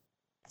goals?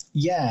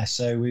 Yeah,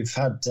 so we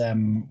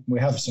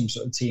have some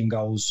sort of team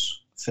goals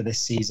for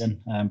this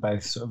season,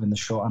 both sort of in the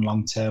short and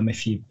long term,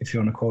 if you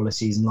want to call a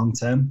season long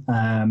term,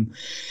 and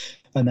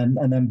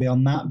then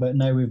beyond that. But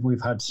no,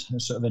 we've had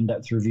sort of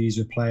in-depth reviews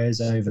with players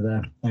over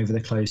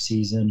the closed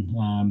season,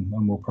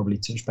 and we'll probably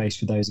touch base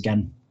with those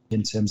again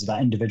in terms of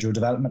that individual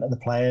development of the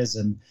players,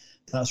 and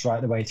that's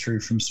right the way through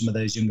from some of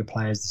those younger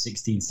players, the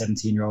 16,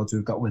 17-year-olds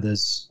we've got with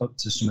us, up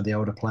to some of the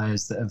older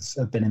players that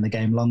have been in the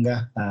game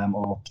longer,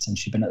 or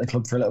potentially been at the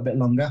club for a little bit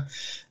longer.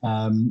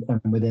 And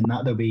within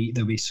that, there'll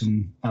be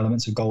some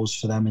elements of goals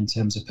for them in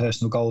terms of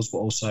personal goals, but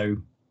also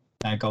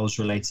goals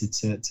related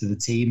to the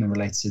team and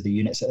related to the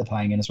units that they're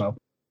playing in as well.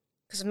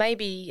 Because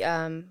maybe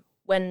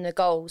when the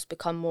goals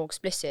become more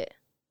explicit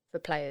for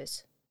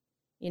players,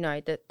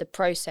 the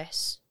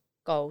process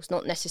goals,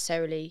 not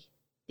necessarily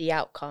the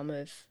outcome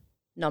of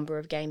number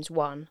of games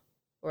won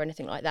or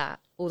anything like that,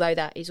 although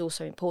that is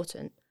also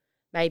important.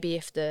 Maybe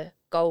if the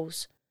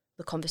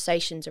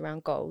conversations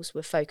around goals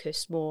were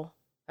focused more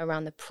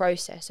around the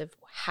process of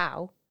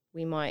how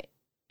we might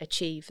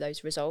achieve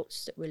those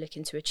results that we're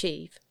looking to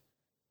achieve,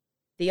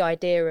 the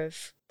idea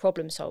of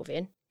problem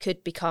solving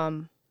could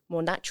become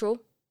more natural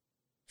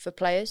for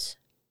players,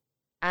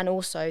 and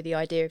also the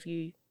idea of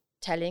you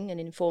telling and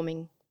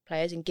informing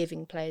players and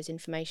giving players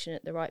information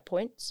at the right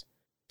points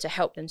to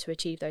help them to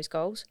achieve those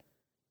goals.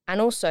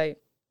 And also,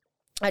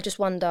 I just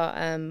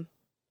wonder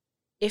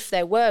if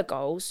there were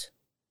goals,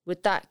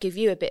 would that give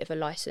you a bit of a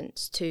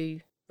license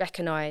to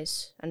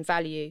recognise and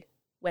value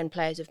when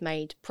players have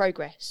made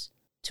progress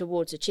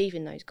towards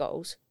achieving those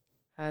goals?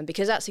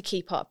 Because that's a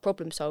key part of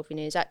problem solving,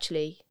 is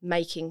actually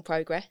making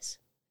progress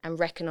and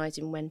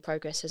recognising when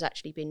progress has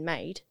actually been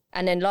made.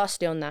 And then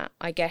lastly on that,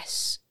 I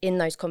guess in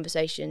those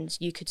conversations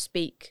you could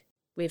speak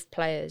with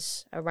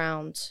players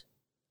around,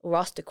 or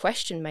ask a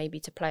question maybe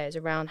to players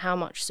around how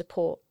much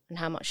support and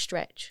how much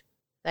stretch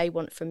they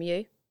want from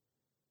you.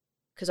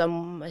 Because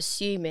I'm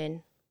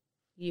assuming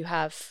you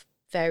have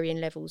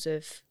varying levels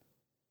of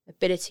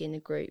ability in the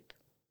group,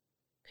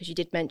 because you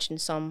did mention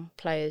some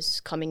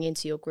players coming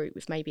into your group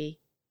with maybe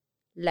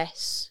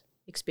less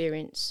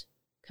experience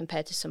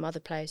compared to some other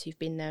players who've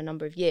been there a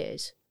number of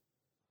years.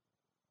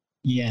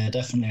 Yeah,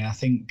 definitely. I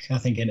think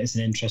it's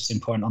an interesting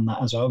point on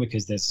that as well,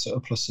 because there's sort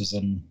of pluses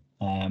and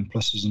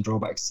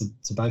drawbacks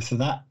to both of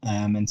that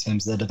in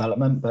terms of their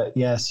development. But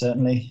yeah,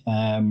 certainly,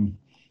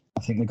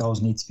 I think the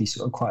goals need to be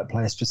sort of quite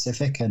player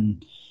specific,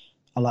 and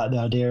I like the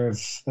idea of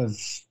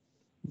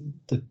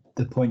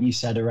the point you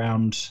said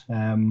around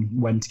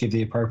when to give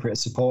the appropriate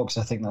support,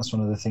 because I think that's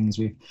one of the things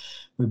we've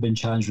been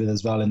challenged with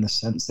as well, in the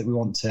sense that we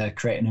want to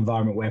create an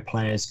environment where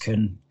players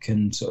can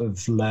sort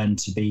of learn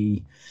to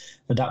be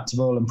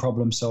adaptable and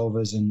problem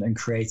solvers and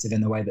creative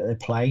in the way that they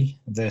play,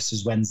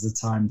 versus when's the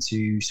time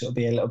to sort of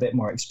be a little bit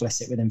more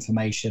explicit with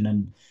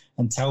information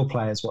and tell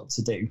players what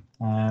to do,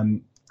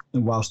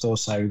 whilst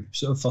also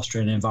sort of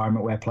fostering an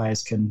environment where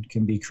players can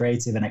be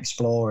creative and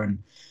explore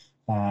and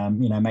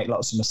make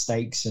lots of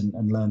mistakes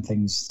and learn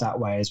things that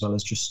way, as well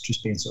as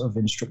just being sort of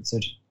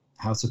instructed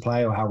how to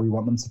play or how we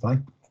want them to play.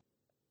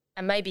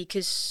 And maybe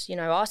because,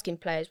 asking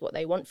players what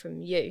they want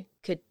from you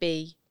could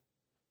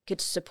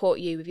support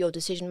you with your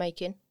decision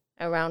making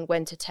around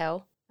when to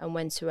tell and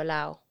when to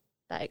allow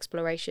that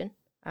exploration.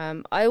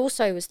 I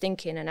also was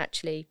thinking, and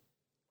actually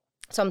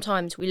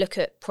sometimes we look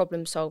at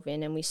problem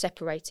solving and we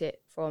separate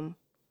it from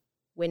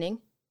winning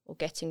or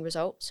getting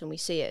results, and we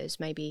see it as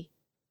maybe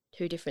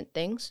two different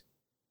things.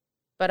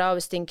 But I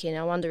was thinking,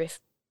 I wonder if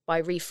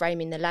by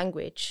reframing the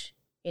language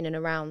in and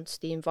around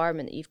the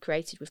environment that you've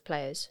created with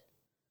players,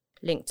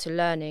 linked to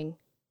learning,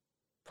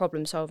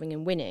 problem solving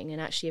and winning, and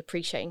actually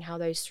appreciating how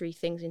those three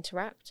things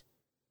interact.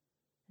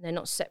 And they're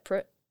not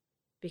separate,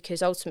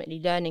 because ultimately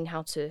learning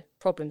how to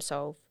problem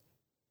solve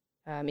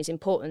is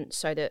important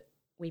so that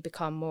we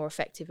become more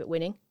effective at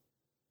winning,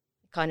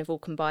 kind of all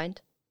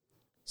combined.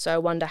 So I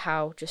wonder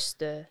how just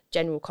the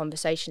general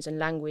conversations and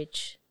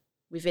language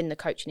within the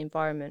coaching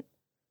environment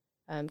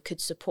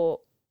could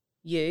support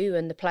you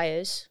and the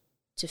players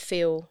to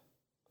feel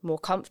more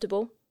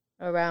comfortable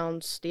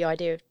around the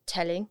idea of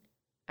telling,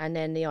 and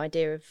then the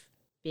idea of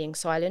being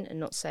silent and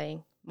not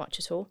saying much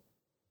at all.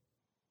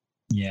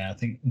 Yeah, I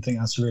think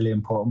that's a really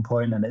important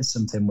point, and it's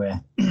something we're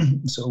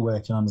sort of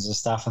working on as a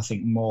staff. I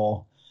think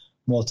more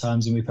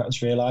times than we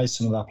perhaps realise,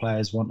 some of our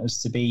players want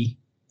us to be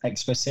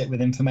explicit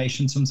with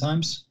information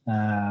sometimes.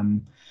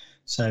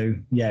 So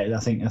yeah, I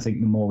think the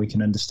more we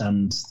can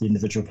understand the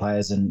individual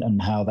players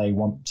and how they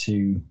want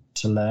to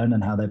learn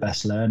and how they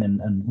best learn,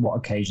 and what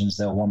occasions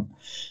they'll want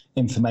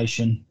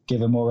information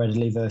given more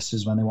readily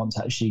versus when they want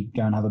to actually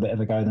go and have a bit of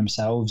a go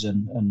themselves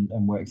and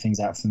work things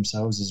out for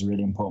themselves, is a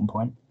really important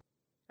point.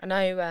 I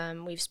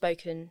know we've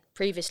spoken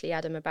previously,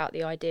 Adam, about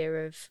the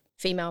idea of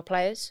female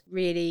players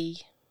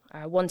really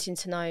wanting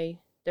to know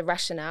the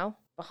rationale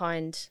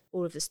behind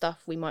all of the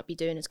stuff we might be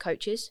doing as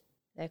coaches.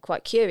 They're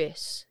quite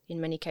curious in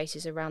many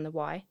cases around the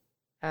why.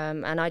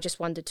 And I just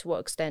wondered to what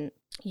extent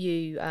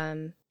you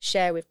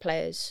share with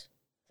players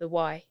the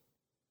why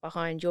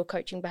behind your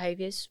coaching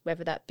behaviours,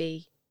 whether that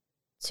be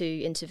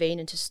to intervene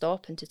and to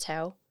stop and to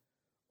tell,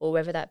 or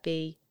whether that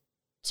be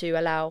to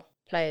allow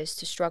players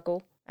to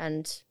struggle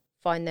and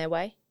find their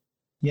way.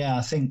 Yeah,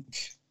 I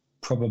think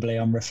probably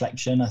on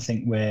reflection, I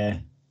think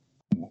we're,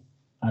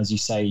 as you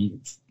say,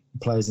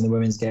 players in the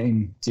women's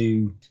game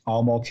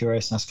are more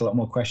curious and ask a lot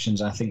more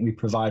questions. I think we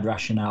provide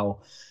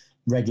rationale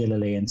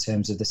regularly in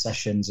terms of the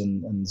sessions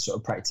and the sort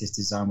of practice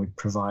design we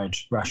provide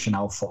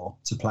rationale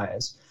to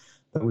players.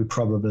 But we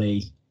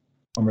probably,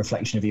 on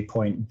reflection of your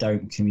point,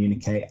 don't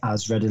communicate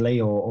as readily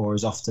or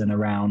as often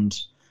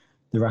around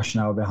the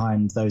rationale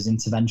behind those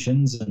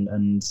interventions,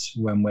 and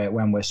when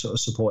we're sort of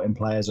supporting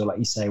players, or like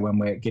you say, when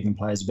we're giving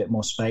players a bit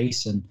more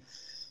space. And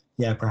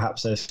yeah,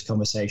 perhaps those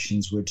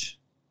conversations would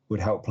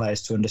help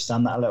players to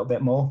understand that a little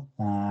bit more,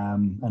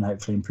 and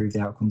hopefully improve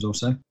the outcomes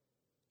also. I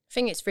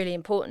think it's really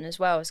important as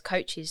well as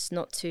coaches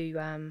not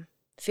to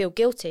feel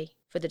guilty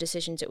for the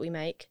decisions that we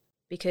make,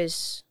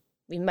 because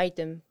we made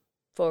them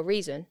for a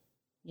reason.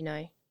 You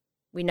know,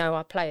 we know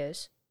our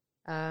players,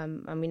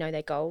 and we know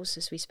their goals,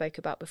 as we spoke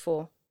about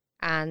before.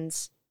 And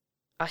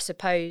I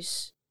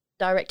suppose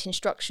direct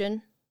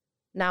instruction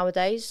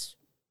nowadays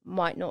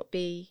might not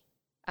be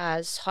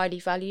as highly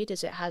valued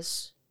as it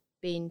has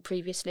been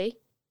previously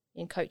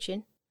in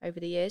coaching over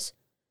the years.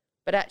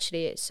 But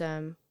actually it's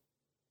an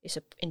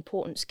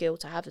important skill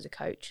to have as a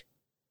coach.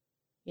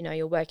 You know,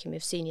 you're working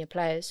with senior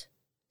players,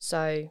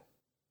 so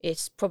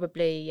it's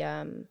probably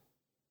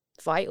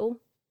vital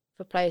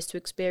for players to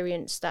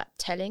experience that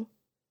telling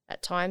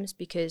at times,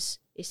 because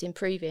it's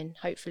improving,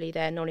 hopefully,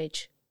 their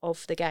knowledge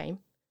of the game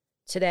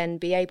to then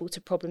be able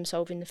to problem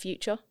solve in the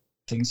future.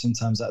 I think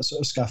sometimes that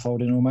sort of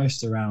scaffolding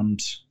almost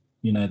around,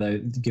 you know,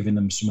 giving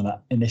them some of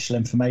that initial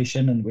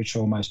information, and which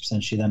almost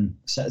potentially then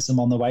sets them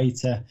on the way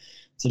to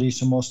do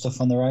some more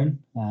stuff on their own,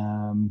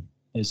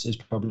 is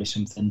probably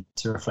something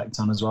to reflect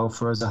on as well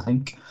for us, I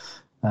think.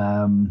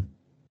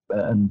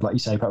 And like you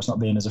say, perhaps not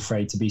being as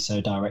afraid to be so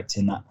direct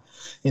in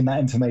that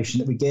information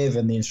that we give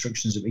and the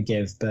instructions that we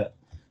give, but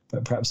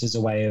perhaps as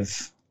a way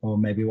of, or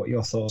maybe what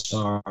your thoughts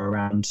are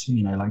around,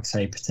 you know, like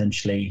say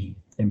potentially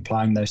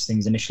implying those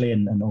things initially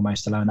and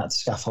almost allowing that to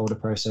scaffold a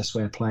process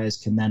where players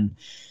can then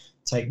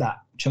take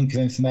that chunk of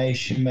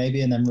information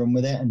maybe and then run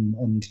with it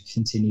and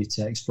continue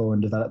to explore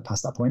and develop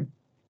past that point.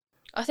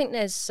 I think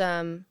there's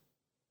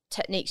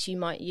techniques you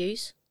might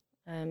use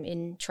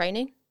in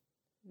training,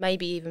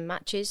 maybe even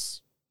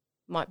matches.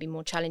 Might be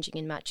more challenging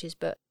in matches,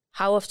 but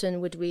how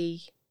often would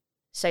we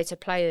say to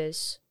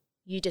players,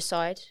 you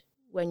decide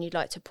when you'd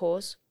like to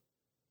pause,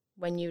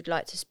 when you'd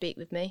like to speak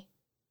with me,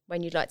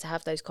 when you'd like to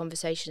have those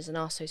conversations and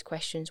ask those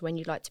questions, when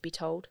you'd like to be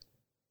told?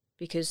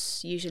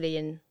 Because usually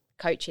in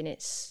coaching,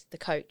 it's the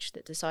coach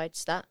that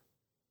decides that.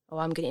 Oh,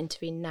 I'm going to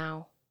intervene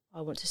now.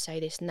 I want to say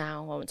this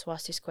now. I want to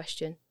ask this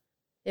question.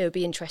 It would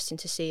be interesting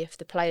to see if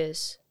the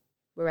players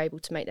were able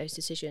to make those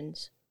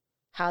decisions,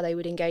 how they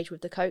would engage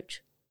with the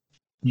coach.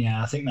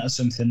 Yeah, I think that's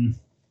something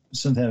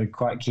we're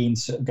quite keen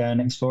to sort of go and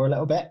explore a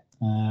little bit.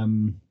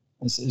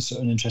 It's sort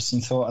of an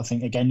interesting thought. I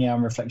think, again,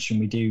 on reflection,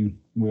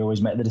 we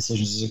always make the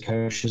decisions as a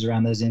coach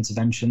around those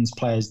interventions.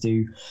 Players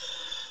do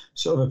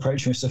sort of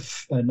approach me with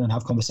stuff and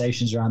have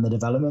conversations around the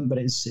development, but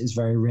it's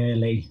very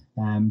rarely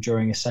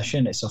during a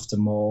session. It's often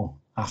more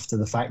after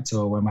the fact,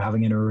 or when we're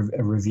having a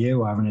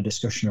review or having a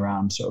discussion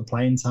around sort of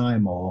playing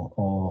time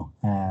or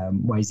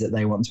ways that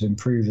they want to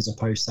improve, as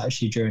opposed to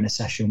actually during a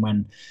session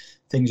when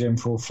things are in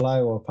full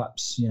flow, or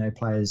perhaps, you know,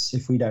 players,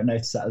 if we don't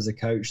notice that as a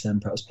coach, then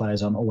perhaps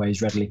players aren't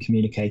always readily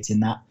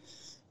communicating that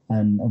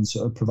and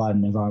sort of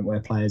providing an environment where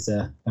players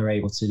are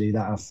able to do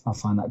that. I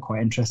find that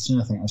quite interesting.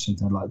 I think that's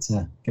something I'd like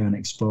to go and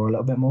explore a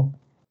little bit more.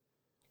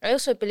 I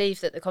also believe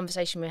that the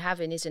conversation we're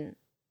having isn't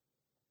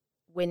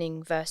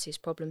winning versus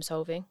problem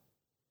solving.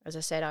 As I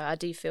said, I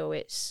do feel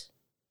it's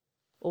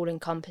all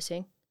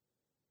encompassing.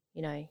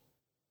 You know,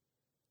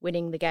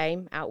 winning the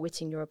game,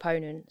 outwitting your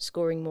opponent,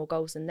 scoring more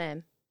goals than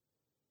them.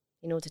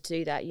 In order to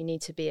do that, you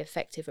need to be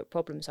effective at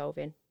problem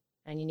solving,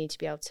 and you need to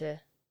be able to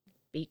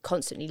be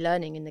constantly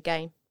learning in the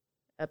game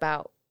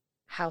about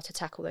how to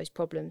tackle those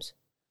problems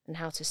and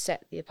how to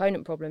set the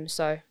opponent problems.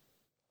 So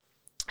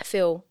I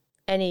feel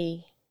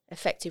any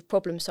effective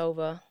problem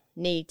solver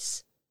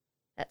needs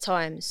at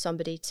times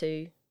somebody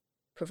to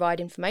provide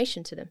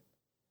information to them,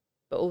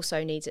 but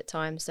also needs at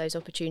times those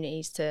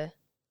opportunities to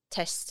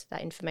test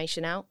that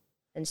information out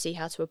and see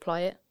how to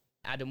apply it.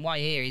 Adam, why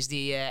here? Is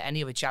there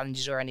any other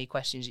challenges or any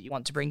questions that you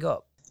want to bring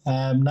up?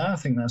 No, I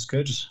think that's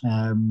good.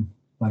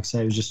 Like I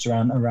say, it was just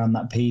around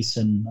that piece,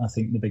 and I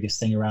think the biggest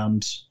thing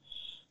around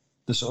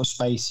the sort of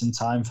space and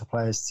time for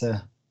players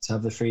to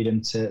have the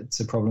freedom to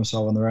problem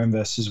solve on their own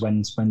versus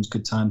when's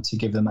good time to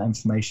give them that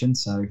information.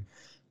 So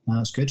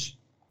that's good.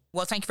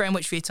 Well, thank you very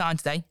much for your time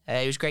today.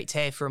 It was great to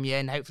hear from you,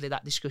 and hopefully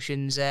that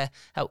discussion's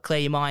helped clear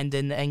your mind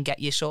and get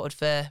you sorted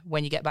for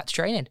when you get back to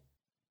training.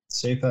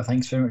 Super.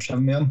 Thanks very much for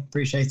having me on.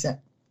 Appreciate it.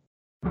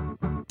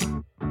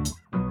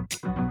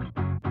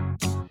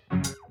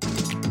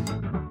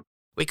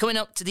 We're coming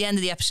up to the end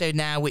of the episode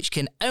now, which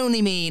can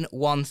only mean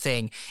one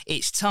thing.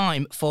 It's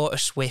time for a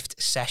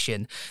Swift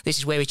session. This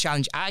is where we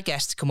challenge our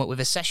guests to come up with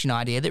a session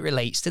idea that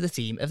relates to the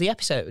theme of the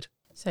episode.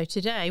 So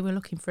today we're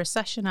looking for a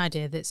session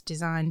idea that's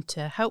designed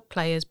to help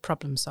players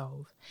problem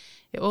solve.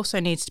 It also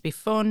needs to be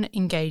fun,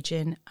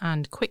 engaging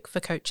and quick for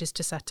coaches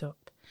to set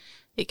up.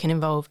 It can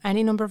involve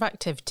any number of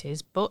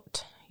activities,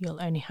 but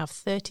you'll only have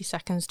 30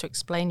 seconds to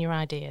explain your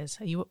ideas.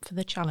 Are you up for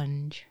the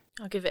challenge?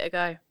 I'll give it a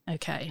go.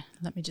 Okay,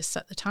 let me just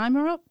set the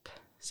timer up.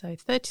 So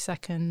 30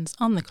 seconds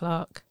on the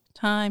clock.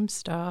 Time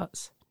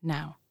starts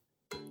now.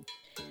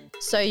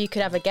 So you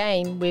could have a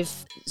game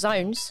with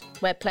zones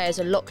where players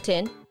are locked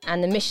in,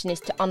 and the mission is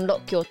to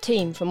unlock your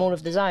team from all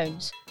of the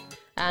zones.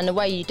 And the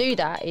way you do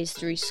that is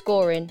through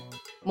scoring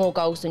more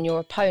goals than your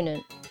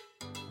opponent.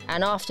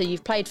 And after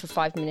you've played for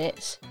 5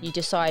 minutes, you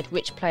decide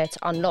which player to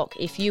unlock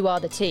if you are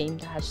the team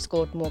that has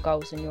scored more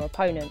goals than your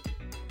opponent.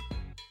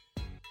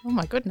 Oh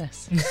my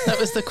goodness. That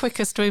was the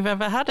quickest we've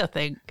ever had, I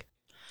think.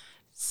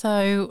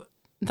 So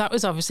That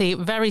was obviously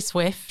very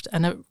swift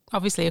and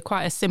obviously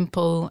quite a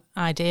simple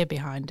idea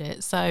behind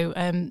it. So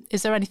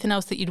is there anything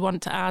else that you'd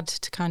want to add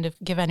to kind of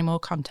give any more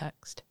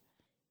context?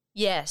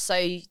 Yeah,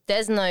 so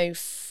there's no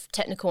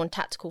technical and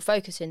tactical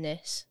focus in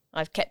this.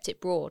 I've kept it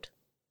broad.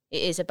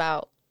 It is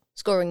about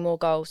scoring more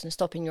goals and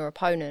stopping your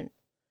opponent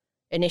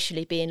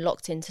initially being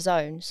locked into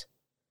zones.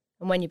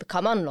 And when you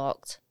become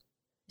unlocked,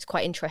 it's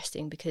quite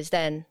interesting because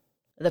then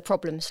the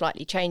problem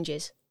slightly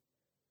changes,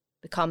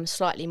 becomes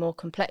slightly more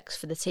complex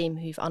for the team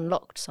who've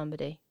unlocked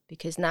somebody,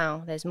 because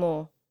now there's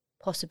more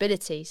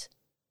possibilities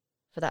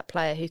for that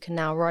player who can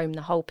now roam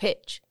the whole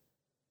pitch.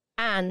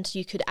 And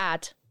you could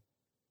add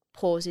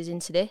pauses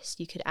into this,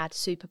 you could add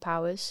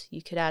superpowers,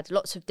 you could add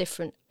lots of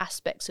different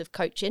aspects of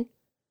coaching.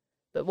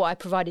 But what I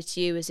provided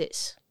to you is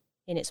it's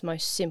in its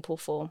most simple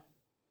form.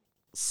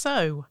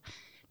 So,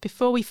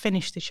 before we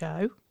finish the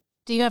show,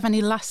 do you have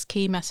any last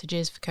key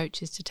messages for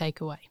coaches to take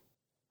away?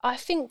 I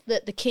think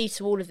that the key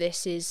to all of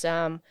this is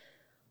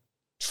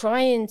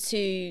trying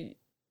to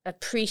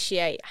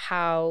appreciate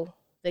how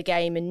the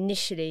game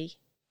initially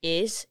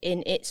is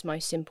in its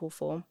most simple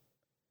form.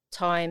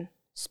 Time,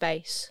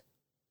 space,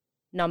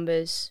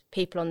 numbers,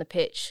 people on the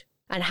pitch,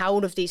 and how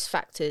all of these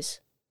factors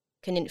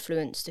can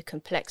influence the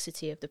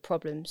complexity of the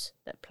problems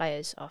that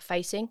players are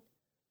facing.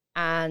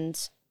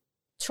 And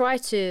try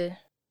to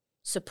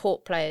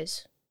support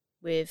players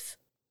with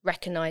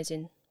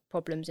recognising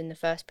problems in the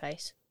first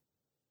place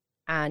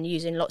and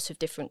using lots of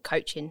different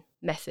coaching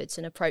methods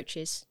and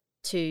approaches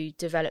to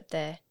develop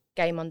their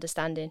game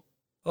understanding.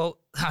 Well,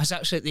 that was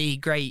absolutely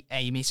great,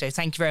 Amy. So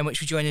thank you very much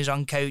for joining us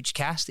on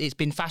CoachCast. It's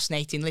been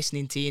fascinating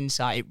listening to your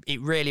insight. It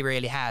really,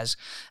 really has.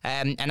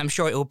 And I'm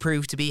sure it will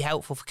prove to be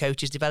helpful for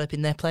coaches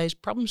developing their players'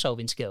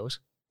 problem-solving skills.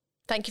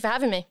 Thank you for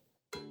having me.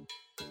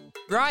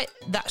 Right,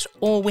 that's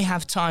all we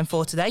have time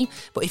for today.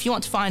 But if you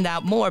want to find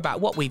out more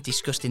about what we've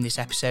discussed in this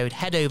episode,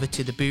 head over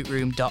to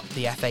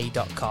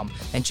thebootroom.thefa.com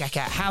and check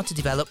out how to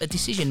develop a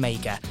decision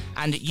maker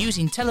and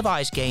using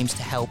televised games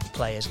to help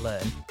players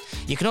learn.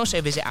 You can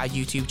also visit our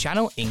YouTube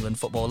channel, England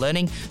Football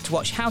Learning, to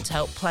watch how to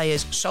help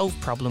players solve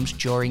problems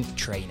during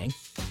training.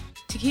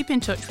 To keep in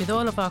touch with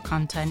all of our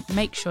content,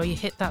 make sure you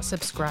hit that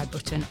subscribe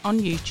button on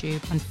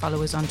YouTube and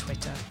follow us on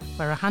Twitter,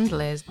 where our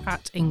handle is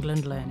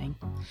 @EnglandLearning.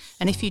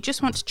 And if you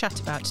just want to chat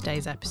about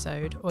today's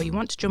episode or you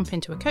want to jump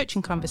into a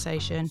coaching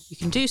conversation, you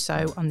can do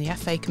so on the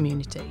FA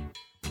community.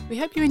 We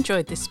hope you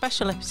enjoyed this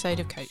special episode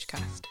of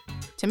CoachCast.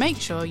 To make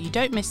sure you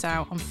don't miss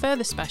out on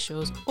further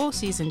specials or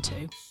Season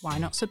 2, why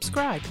not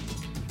subscribe?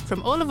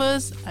 From all of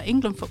us at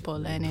England Football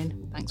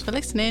Learning, thanks for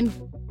listening.